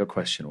forgotten what your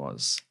question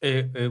was.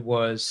 It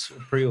was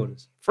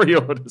pre-orders.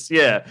 Pre-orders,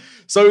 yeah.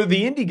 So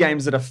the indie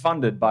games that are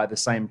funded by the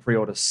same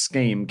pre-order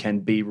scheme can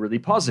be really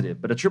positive,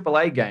 but a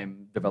AAA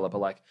game developer,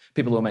 like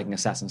people who are making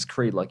Assassin's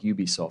Creed, like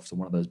Ubisoft or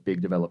one of those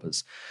big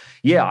developers,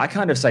 yeah, I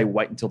kind of say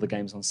wait until the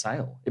game's on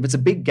sale. If it's a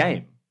big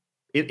game,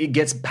 it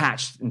gets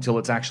patched until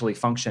it's actually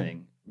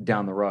functioning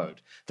down the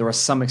road. There are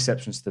some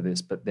exceptions to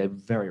this, but they're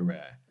very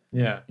rare.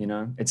 Yeah. You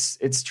know,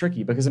 it's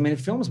tricky because, I mean, if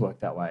films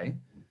work that way,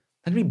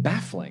 that'd be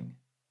baffling.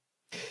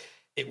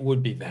 It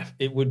would be that.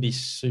 It would be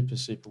super,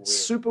 super weird.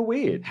 Super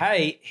weird.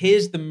 Hey,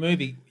 here's the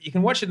movie. You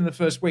can watch it in the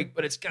first week,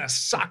 but it's going to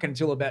suck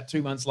until about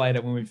 2 months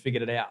later when we've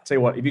figured it out. Tell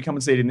you what, if you come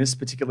and see it in this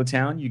particular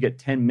town, you get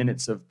 10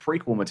 minutes of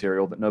prequel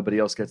material that nobody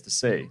else gets to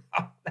see.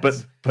 Oh,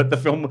 but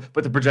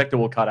the projector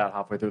will cut out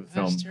halfway through the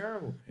film. That's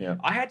terrible. Yeah.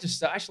 I had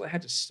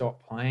to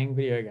stop playing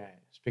video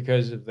games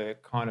because of the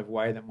kind of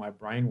way that my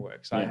brain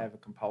works. I have a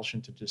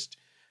compulsion to just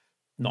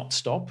not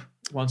stop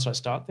once I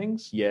start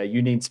things. Yeah,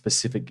 you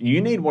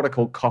need what are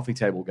called coffee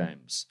table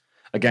games.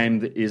 A game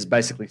that is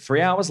basically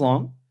 3 hours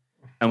long,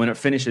 and when it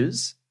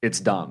finishes, it's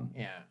done.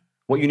 Yeah.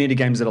 What you need are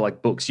games that are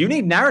like books. You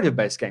need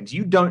narrative-based games.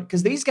 You don't,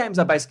 because these games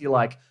are basically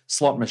like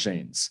slot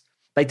machines.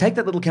 They take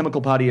that little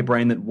chemical part of your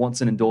brain that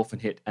wants an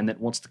endorphin hit and that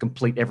wants to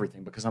complete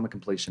everything, because I'm a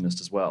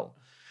completionist as well.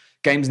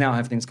 Games now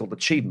have things called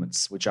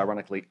achievements, which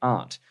ironically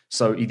aren't.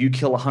 So if you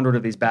kill 100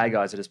 of these bad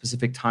guys at a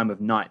specific time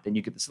of night, then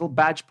you get this little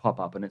badge pop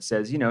up and it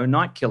says,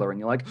 night killer. And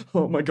you're like,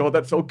 oh my God,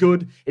 that felt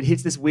good. It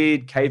hits this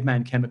weird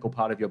caveman chemical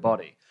part of your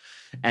body.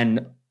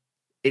 And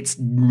it's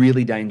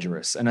really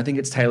dangerous. And I think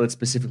it's tailored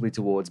specifically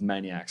towards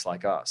maniacs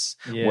like us.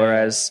 Yeah.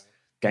 Whereas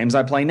games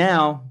I play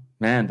now,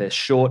 man, they're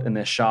short and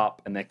they're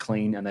sharp and they're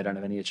clean and they don't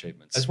have any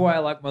achievements. That's why I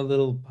like my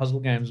little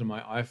puzzle games on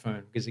my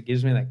iPhone, because it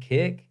gives me that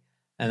kick.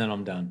 And then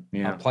I'm done.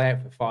 Yeah. I play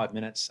it for 5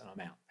 minutes and I'm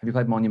out. Have you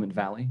played Monument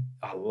Valley?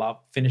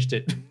 Finished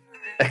it.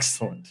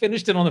 Excellent.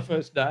 Finished it on the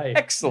first day.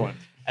 Excellent.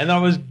 And I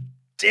was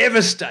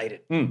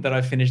devastated that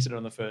I finished it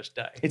on the first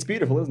day. It's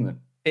beautiful, isn't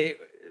it?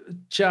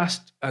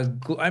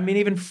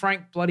 Even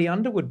Frank Bloody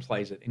Underwood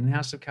plays it in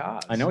House of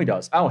Cards. I know he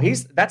does. Oh,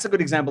 that's a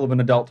good example of an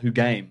adult who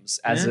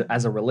games as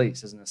a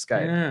release, as an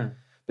escape. Yeah.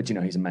 But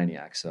he's a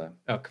maniac, so.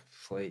 A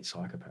complete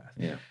psychopath.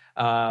 Yeah.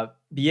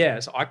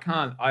 So I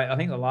can't. I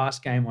think the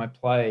last game I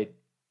played,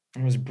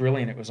 it was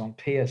brilliant. It was on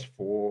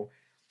PS4.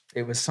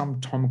 It was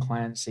some Tom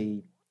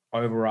Clancy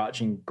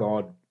overarching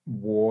God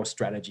war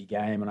strategy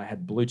game, and I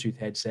had Bluetooth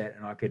headset,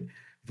 and I could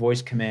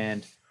voice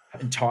command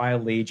entire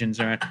legions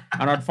around.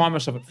 And I'd find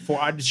myself at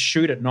 4. I'd just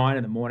shoot at 9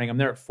 in the morning. I'm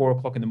there at 4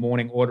 o'clock in the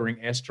morning ordering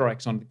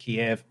airstrikes onto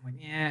Kiev. I'm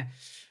like, yeah,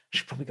 I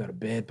should probably go to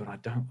bed, but I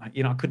don't.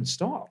 I couldn't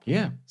stop.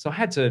 Yeah. So I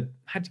had to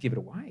give it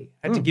away.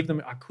 I had to give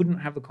them. I couldn't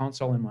have the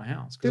console in my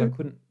house because I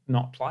couldn't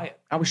not play it.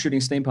 I was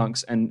shooting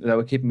steampunks and they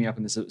were keeping me up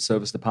in the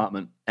service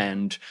department,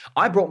 and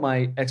I brought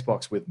my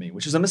Xbox with me,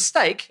 which is a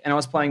mistake, and I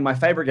was playing my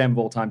favorite game of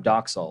all time,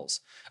 Dark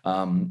Souls.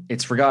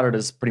 It's regarded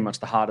as pretty much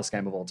the hardest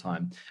game of all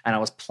time, and I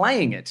was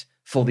playing it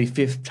for the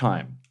 5th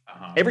time.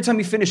 Every time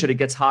you finish it, it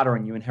gets harder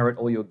and you inherit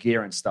all your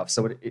gear and stuff.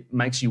 So it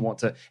makes you want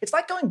to... It's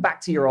like going back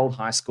to your old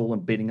high school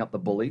and beating up the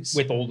bullies.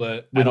 With all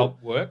the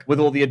adult work? With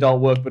all the adult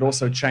work, but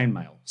also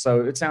chainmail.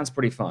 So it sounds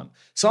pretty fun.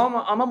 So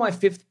I'm on my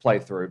 5th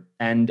playthrough,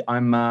 and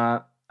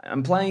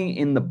I'm playing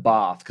in the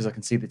bath because I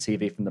can see the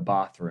TV from the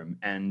bathroom,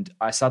 and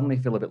I suddenly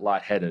feel a bit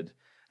lightheaded.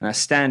 And I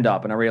stand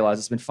up and I realize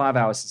it's been 5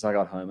 hours since I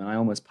got home, and I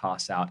almost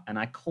pass out. And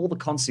I call the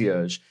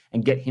concierge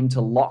and get him to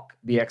lock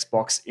the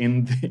Xbox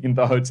in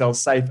the hotel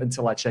safe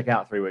until I check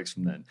out 3 weeks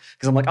from then.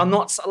 Because I'm like, I'm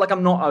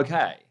not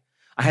okay.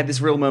 I had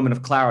this real moment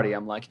of clarity.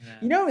 I'm like,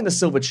 in the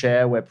silver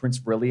chair where Prince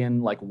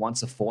Brilliant, like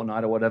once a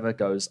fortnight or whatever,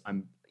 goes,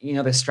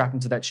 they strap him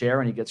to that chair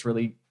and he gets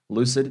really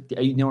lucid.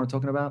 You know what I'm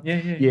talking about?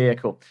 Yeah,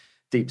 cool.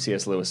 Deep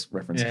C.S. Lewis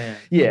reference.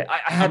 Yeah.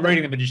 I'm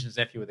reading The Magician's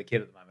Nephew with a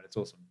kid at the moment. It's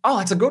awesome. Oh,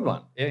 it's a good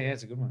one. Yeah,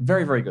 it's a good one.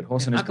 Very, very good.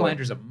 Uncle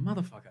Andrew's a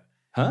motherfucker.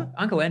 Huh?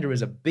 Uncle Andrew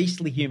is a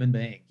beastly human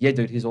being. Yeah,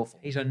 dude, he's awful.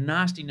 He's a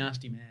nasty,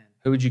 nasty man.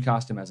 Who would you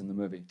cast him as in the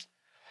movie?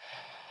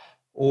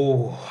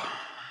 Oh,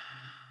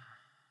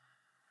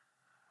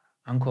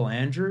 Uncle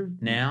Andrew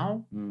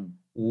now?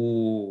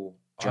 Oh,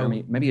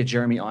 Maybe a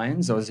Jeremy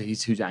Irons, or is he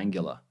too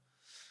angular?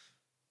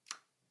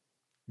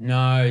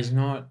 No, he's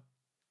not.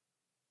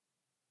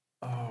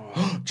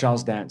 Oh,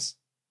 Charles Dance.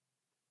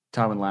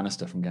 Tywin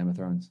Lannister from Game of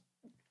Thrones.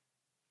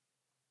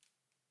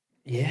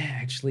 yeah,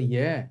 actually,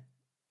 yeah.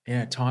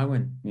 Yeah,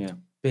 Tywin. Yeah.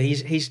 But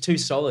he's too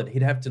solid.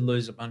 He'd have to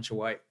lose a bunch of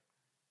weight.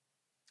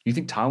 You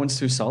think Tywin's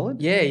too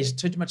solid? Yeah, he's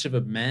too much of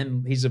a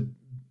man. He's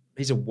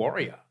a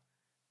warrior.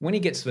 When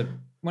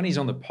he's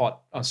on the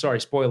pot, oh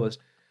sorry, spoilers.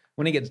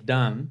 When he gets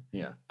done,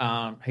 Yeah.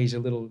 He's a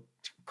little,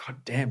 God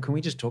damn, can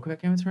we just talk about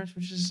Game of Thrones for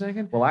just a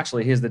second? Well,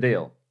 actually, here's the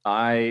deal.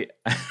 I'm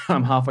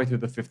halfway through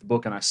the 5th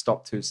book and I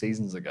stopped 2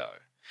 seasons ago.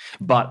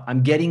 But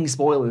I'm getting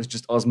spoilers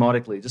just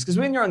osmotically. Just because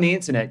when you're on the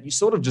internet, you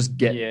sort of just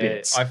get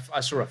bits. I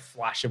saw a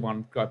flash of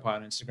one go by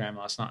on Instagram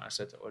last night. I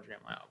said to Audrey,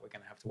 I'm like, we're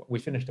going to have to, we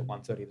finished at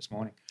 1:30 this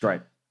morning.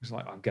 Right. It's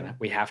like,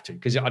 we have to,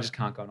 because I just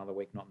can't go another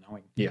week not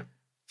knowing. Yeah.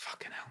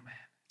 Fucking hell, man.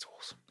 It's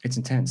awesome. It's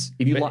intense.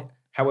 If you like...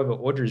 However,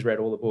 Audrey's read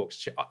all the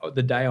books.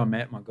 The day I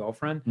met my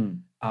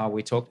girlfriend,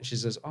 we talked. She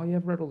says, "Oh, yeah,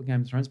 I've read all the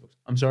Game of Thrones books."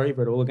 I'm sorry, I've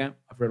read all the Game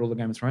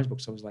of Thrones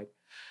books. I was like,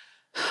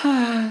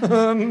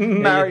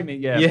 "Marry me,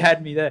 yeah." You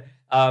had me there.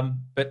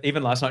 But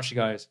even last night, she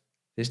goes,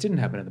 "This didn't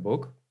happen in the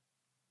book.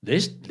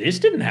 This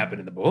didn't happen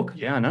in the book."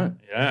 Yeah, I know.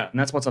 Yeah, and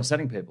that's what's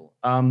upsetting people.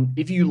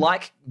 If you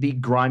like the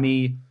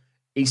grimy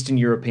Eastern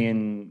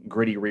European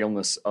gritty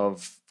realness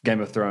of Game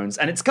of Thrones,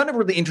 and it's kind of a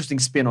really interesting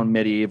spin on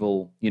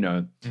medieval,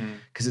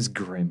 because it's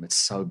grim. It's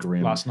so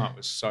grim. Last night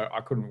was I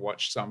couldn't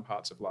watch some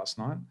parts of last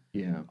night.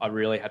 Yeah. I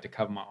really had to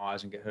cover my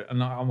eyes and get hurt.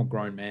 And I'm a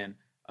grown man,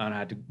 and I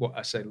had to.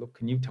 I said, "Look,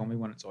 can you tell me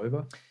when it's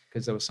over?"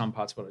 Because there were some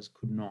parts of it I just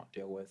could not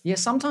deal with. Yeah,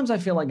 sometimes I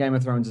feel like Game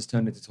of Thrones has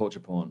turned into torture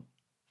porn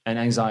and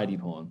anxiety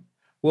porn.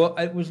 Well,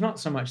 it was not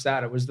so much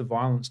that; it was the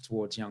violence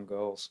towards young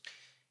girls.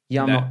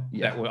 Yeah,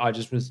 I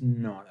just was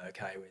not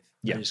okay with.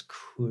 Yeah. I just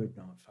could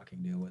not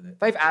fucking deal with it.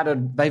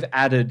 They've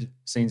added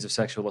scenes of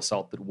sexual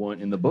assault that weren't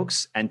in the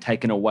books and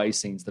taken away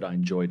scenes that I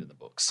enjoyed in the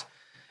books.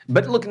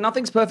 But look,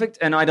 nothing's perfect,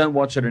 and I don't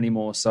watch it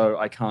anymore, so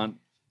I can't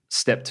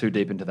step too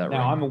deep into that.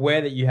 Now, I'm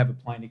aware that you have a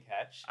plane to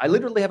catch. I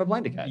literally have a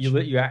plane to catch.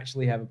 You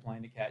actually have a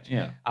plane to catch.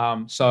 Yeah.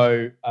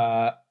 So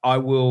I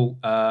will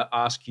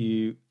ask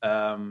you.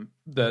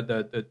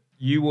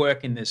 You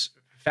work in this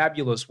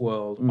fabulous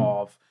world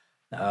of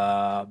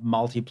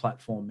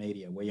multi-platform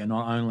media, where you're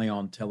not only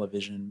on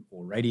television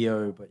or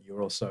radio, but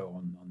you're also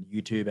on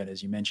YouTube. And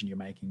as you mentioned, you're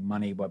making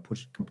money by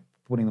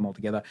putting them all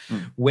together.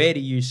 Where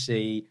do you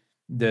see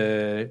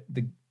the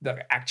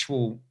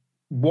actual,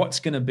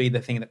 what's going to be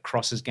the thing that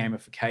crosses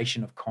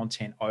gamification of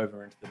content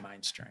over into the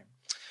mainstream?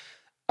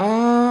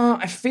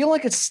 I feel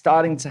like it's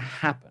starting to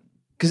happen.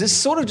 Because it's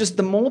sort of just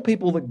the more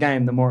people that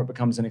game, the more it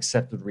becomes an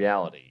accepted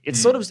reality. It's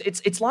sort of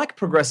it's like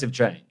progressive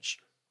change.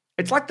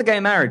 It's like the gay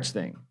marriage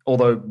thing,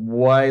 although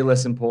way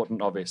less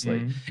important,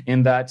 obviously,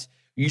 in that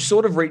you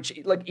sort of reach,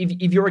 like,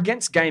 if you're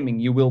against gaming,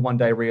 you will one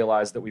day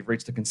realize that we've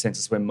reached a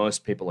consensus where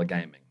most people are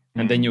gaming.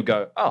 And then you'll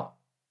go, oh,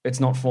 it's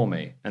not for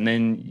me. And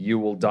then you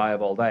will die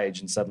of old age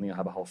and suddenly you'll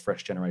have a whole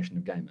fresh generation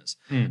of gamers.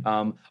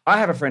 I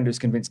have a friend who's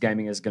convinced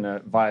gaming is going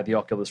to, via the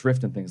Oculus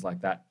Rift and things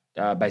like that,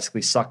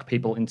 basically suck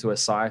people into a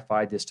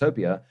sci-fi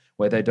dystopia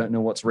where they don't know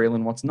what's real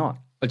and what's not.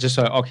 Just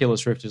so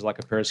Oculus Rift is like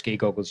a pair of ski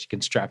goggles you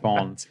can strap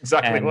on. That's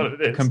exactly what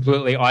it is.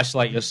 Completely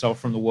isolate yourself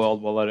from the world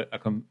while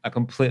a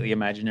completely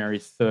imaginary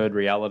third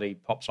reality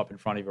pops up in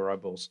front of your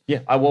eyeballs. Yeah,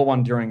 I wore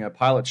one during a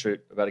pilot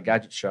shoot about a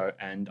gadget show,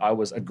 and I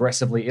was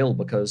aggressively ill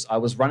because I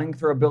was running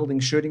through a building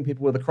shooting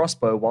people with a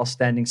crossbow while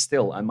standing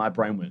still, and my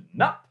brain went,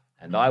 nah.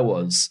 And I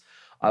was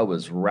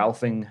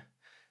Ralphing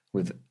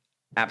with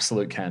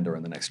absolute candor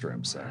in the next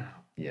room. So,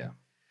 yeah.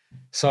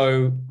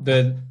 So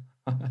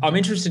I'm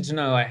interested to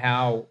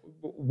know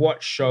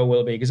what show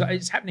will it be, because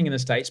it's happening in the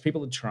States.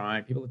 People are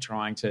trying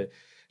to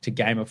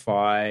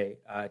gamify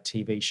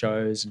TV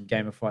shows and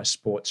gamify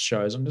sports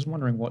shows. I'm just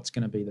wondering what's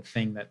going to be the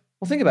thing that.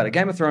 Well, think about it.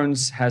 Game of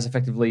Thrones has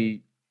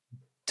effectively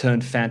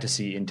turned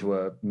fantasy into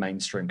a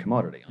mainstream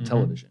commodity on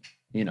television.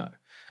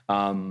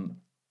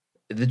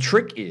 The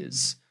trick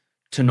is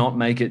to not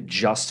make it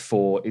just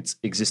for its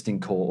existing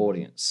core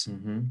audience.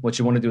 What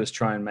you want to do is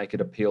try and make it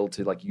appeal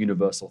to like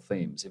universal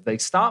themes. If they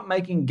start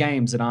making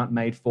games that aren't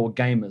made for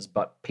gamers,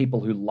 but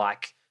people who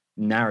like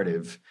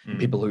narrative,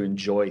 people who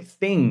enjoy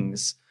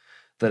things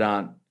that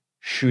aren't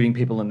shooting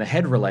people in the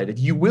head related,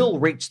 you will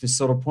reach this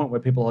sort of point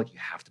where people are like, you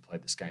have to play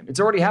this game. It's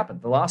already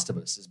happened. The Last of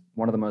Us is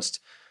one of the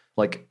most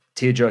like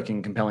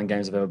tear-jerking, compelling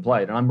games I've ever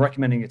played. And I'm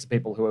recommending it to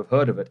people who have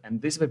heard of it.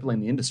 And these are people in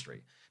the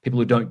industry. People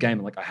who don't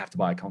game are like, I have to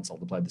buy a console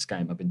to play this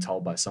game. I've been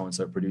told by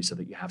so-and-so producer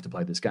that you have to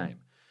play this game.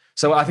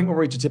 So I think we'll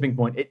reach a tipping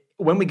point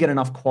when we get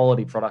enough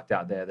quality product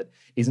out there that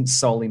isn't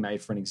solely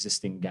made for an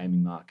existing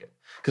gaming market.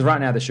 Because right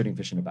now they're shooting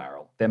fish in a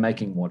barrel. They're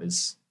making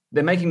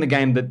the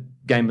game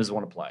that gamers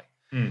want to play.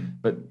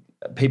 But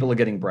people are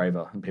getting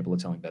braver and people are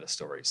telling better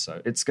stories.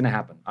 So it's going to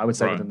happen. I would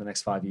say Right. within the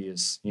next 5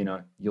 years,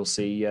 you'll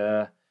see,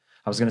 I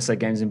was going to say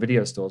games in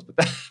video stores,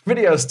 but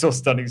video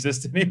stores don't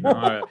exist anymore.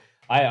 No,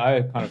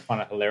 I kind of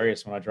find it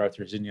hilarious when I drive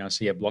through Sydney. I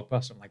see a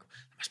Blockbuster. I'm like,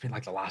 it must be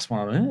like the last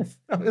one on earth.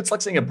 It's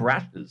like seeing a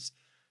Brash's.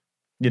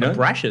 A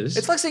Brash's?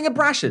 It's like seeing a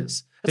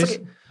Brash's. It's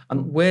like,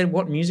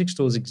 what music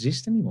stores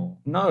exist anymore?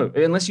 no,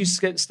 unless you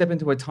step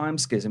into a time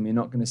schism, you're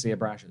not going to see a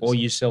Brash's. Or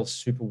you sell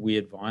super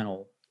weird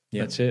vinyl.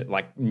 Yeah. That's it.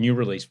 Like new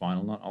release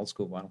vinyl, not old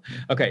school vinyl.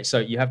 Okay, so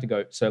you have to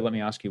go. So let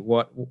me ask you,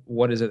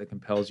 what is it that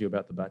compels you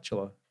about The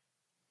Bachelor?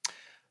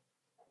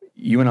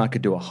 You and I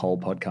could do a whole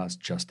podcast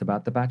just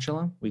about The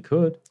Bachelor. We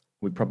could.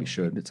 We probably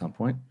should at some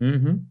point.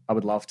 Mm-hmm. I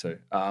would love to.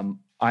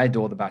 I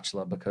adore The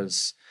Bachelor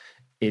because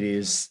it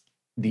is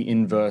the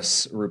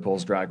inverse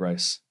RuPaul's Drag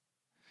Race.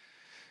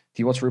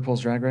 Do you watch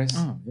RuPaul's Drag Race?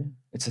 Oh, yeah.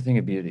 It's a thing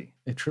of beauty.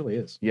 It truly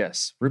is.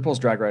 Yes. RuPaul's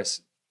Drag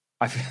Race,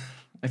 I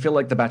feel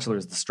like The Bachelor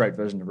is the straight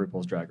version of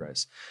RuPaul's Drag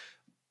Race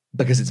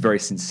because it's very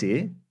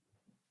sincere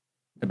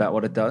about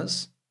what it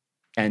does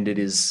and it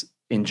is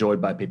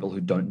enjoyed by people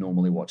who don't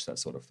normally watch that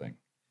sort of thing.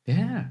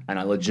 Yeah. And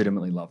I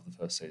legitimately love the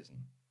first season.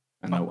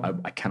 And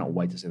I cannot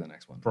wait to see the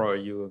next one. Bro,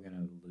 you are going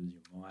to lose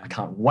your mind. I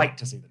can't wait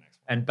to see the next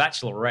one. And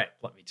Bachelorette,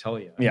 let me tell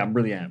you. Yeah, I'm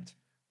really amped.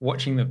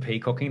 Watching the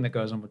peacocking that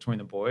goes on between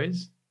the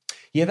boys,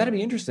 Yeah, that'd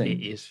be interesting.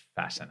 it is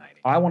fascinating.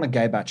 I want a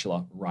gay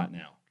bachelor right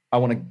now. I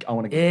want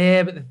to.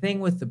 Yeah, but the thing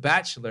with The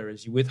Bachelor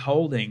is you're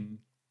withholding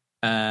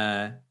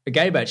a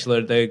gay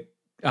bachelor. The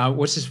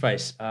what's his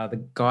face?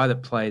 The guy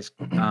that plays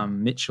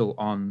Mitchell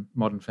on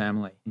Modern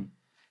Family.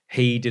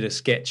 He did a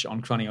sketch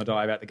on Funny or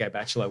Die about the gay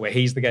bachelor, where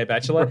he's the gay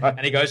bachelor,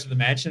 and he goes to the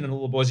mansion, and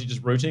all the boys are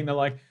just rooting. They're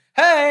like,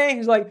 "Hey,"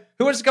 he's like,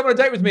 "Who wants to come on a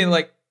date with me?" And they're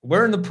like,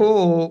 "We're in the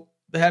pool,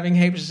 they're having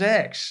heaps of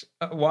sex.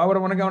 Why would I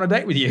want to go on a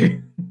date with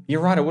you?"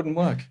 You're right. It wouldn't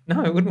work.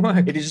 No, it wouldn't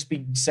work. It'd just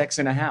be sex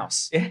in a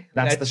house. Yeah,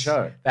 that's the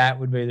show.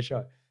 That would be the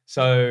show.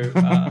 So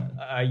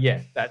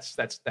yeah, that's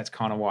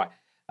kind of why.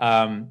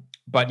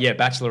 But yeah,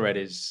 Bachelorette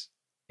is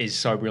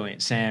so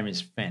brilliant. Sam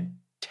is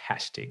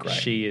fantastic. Great.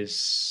 She is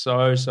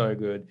so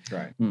good.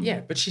 Great.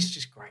 Yeah, but she's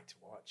just great to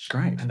watch.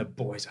 Great. And the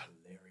boys are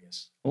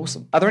hilarious.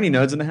 Awesome. Are there any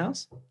nerds in the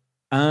house?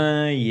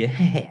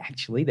 Yeah,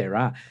 actually there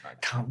are. I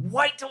can't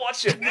wait to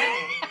watch it.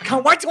 I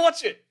can't wait to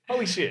watch it.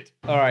 Holy shit.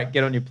 All right,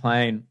 get on your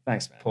plane.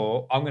 Thanks, man.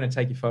 Paul. I'm going to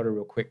take your photo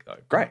real quick, though.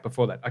 Great.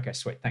 Before that. Okay,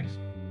 sweet. Thanks.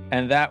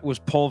 And that was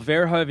Paul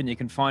Verhoeven. You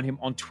can find him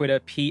on Twitter,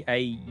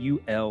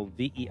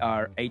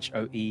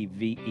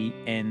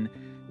 PaulVerhoeven.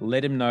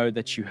 Let him know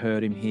that you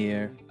heard him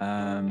here.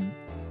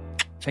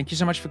 Thank you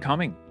so much for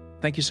coming.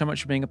 Thank you so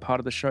much for being a part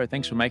of the show.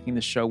 Thanks for making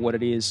this show what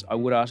it is. I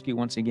would ask you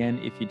once again,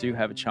 if you do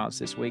have a chance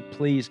this week,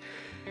 please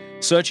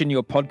search in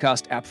your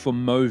podcast app for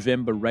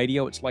Movember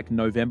Radio. It's like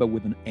November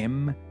with an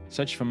M.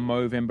 Search for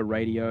Movember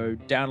Radio.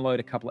 Download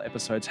a couple of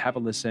episodes, have a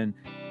listen,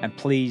 and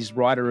please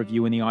write a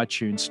review in the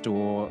iTunes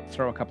store.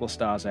 Throw a couple of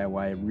stars our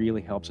way. It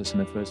really helps us in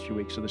the first few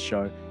weeks of the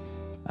show.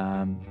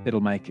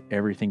 It'll make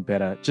everything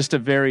better. Just a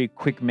very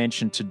quick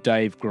mention to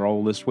Dave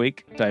Grohl this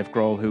week. Dave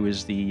Grohl, who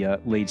is the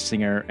lead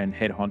singer and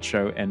head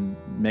honcho and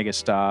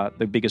megastar,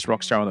 the biggest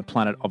rock star on the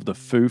planet of the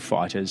Foo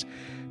Fighters.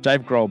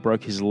 Dave Grohl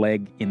broke his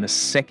leg in the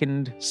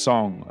second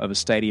song of a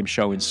stadium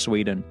show in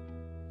Sweden.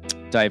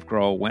 Dave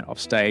Grohl went off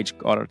stage,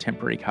 got a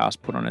temporary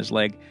cast put on his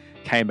leg,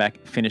 came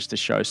back, finished the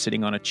show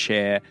sitting on a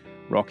chair,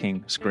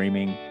 rocking,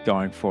 screaming,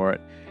 going for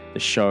it. The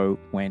show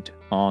went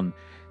on.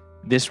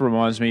 This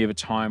reminds me of a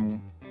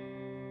time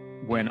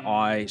when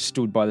I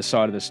stood by the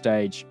side of the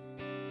stage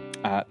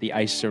at the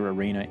Acer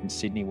Arena in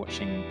Sydney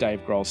watching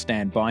Dave Grohl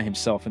stand by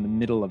himself in the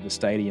middle of the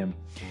stadium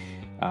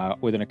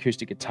with an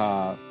acoustic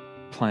guitar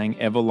playing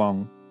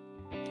Everlong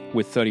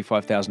with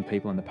 35,000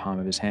 people in the palm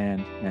of his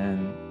hand.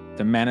 And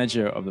the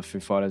manager of the Foo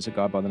Fighters, a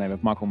guy by the name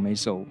of Michael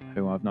Meisel,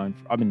 who I've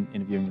been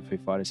interviewing the Foo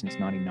Fighters since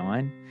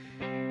 99.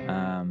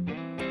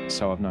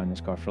 So I've known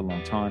this guy for a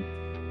long time.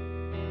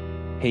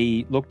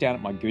 He looked down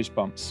at my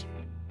goosebumps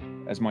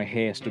as my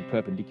hair stood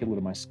perpendicular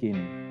to my skin,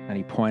 and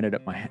he pointed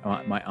at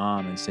my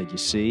arm and said, "You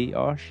see,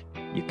 Osh,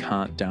 you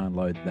can't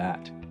download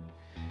that."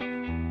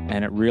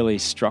 And it really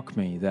struck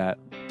me that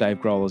Dave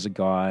Grohl is a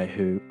guy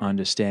who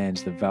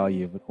understands the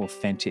value of an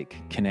authentic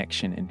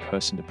connection in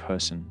person to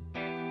person.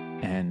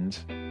 And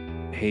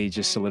he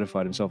just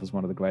solidified himself as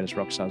one of the greatest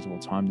rock stars of all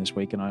time this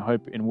week. And I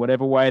hope in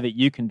whatever way that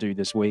you can do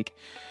this week,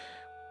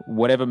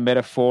 whatever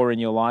metaphor in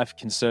your life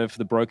can serve for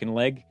the broken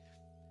leg,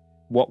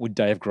 what would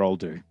Dave Grohl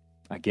do?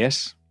 I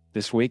guess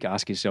this week,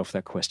 ask yourself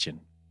that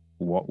question.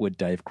 What would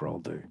Dave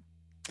Grohl do?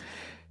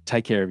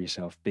 Take care of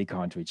yourself. Be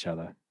kind to each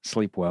other.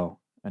 Sleep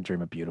well and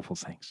dream of beautiful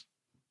things.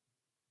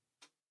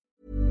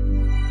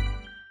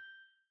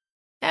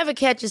 Ever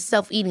catch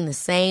yourself eating the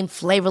same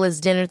flavorless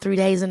dinner 3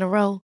 days in a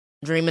row?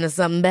 Dreaming of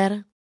something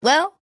better?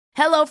 Well,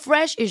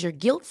 HelloFresh is your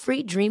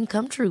guilt-free dream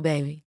come true,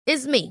 baby.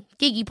 It's me,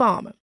 Keke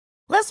Palmer.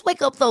 Let's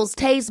wake up those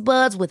taste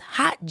buds with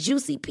hot,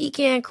 juicy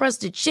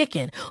pecan-crusted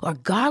chicken or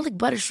garlic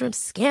butter shrimp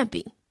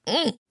scampi.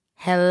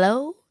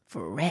 Hello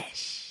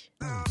Fresh.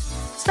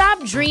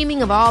 Stop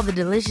dreaming of all the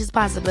delicious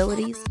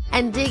possibilities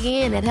and dig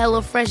in at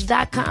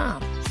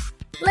HelloFresh.com.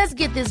 Let's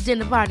get this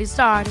dinner party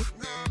started.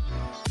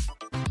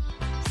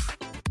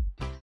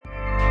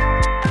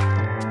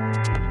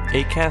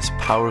 Acast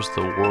powers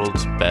the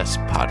world's best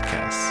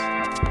podcasts.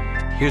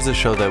 Here's a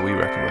show that we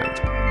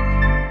recommend.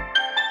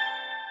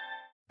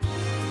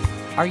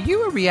 Are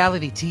you a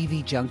reality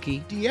TV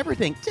junkie? Do you ever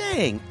think,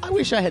 dang, I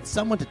wish I had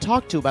someone to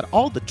talk to about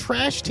all the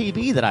trash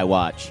TV that I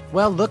watch?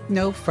 Well, look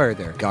no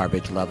further,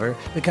 garbage lover,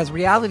 because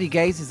Reality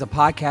Gaze is a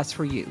podcast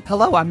for you.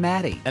 Hello, I'm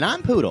Maddie. And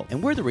I'm Poodle,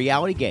 and we're the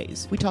Reality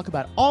Gaze. We talk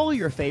about all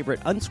your favorite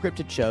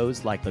unscripted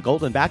shows like The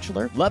Golden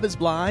Bachelor, Love is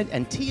Blind,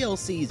 and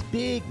TLC's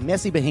big,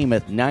 messy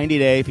behemoth, 90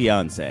 Day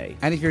Fiancé.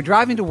 And if you're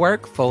driving to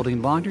work,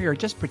 folding laundry, or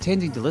just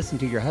pretending to listen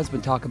to your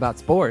husband talk about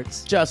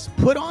sports, just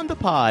put on the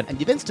pod, and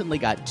you've instantly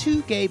got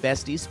two gay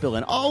besties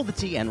spilling all the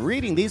tea and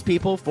reading these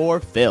people for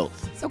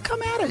filth. So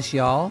come at us,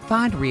 y'all.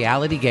 Find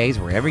Reality Gaze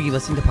wherever you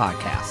listen to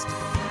podcasts.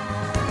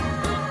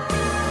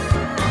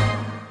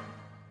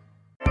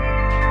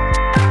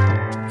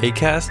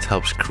 Acast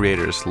helps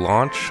creators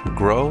launch,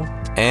 grow,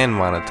 and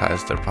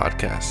monetize their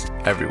podcasts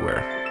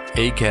everywhere.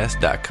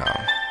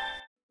 Acast.com.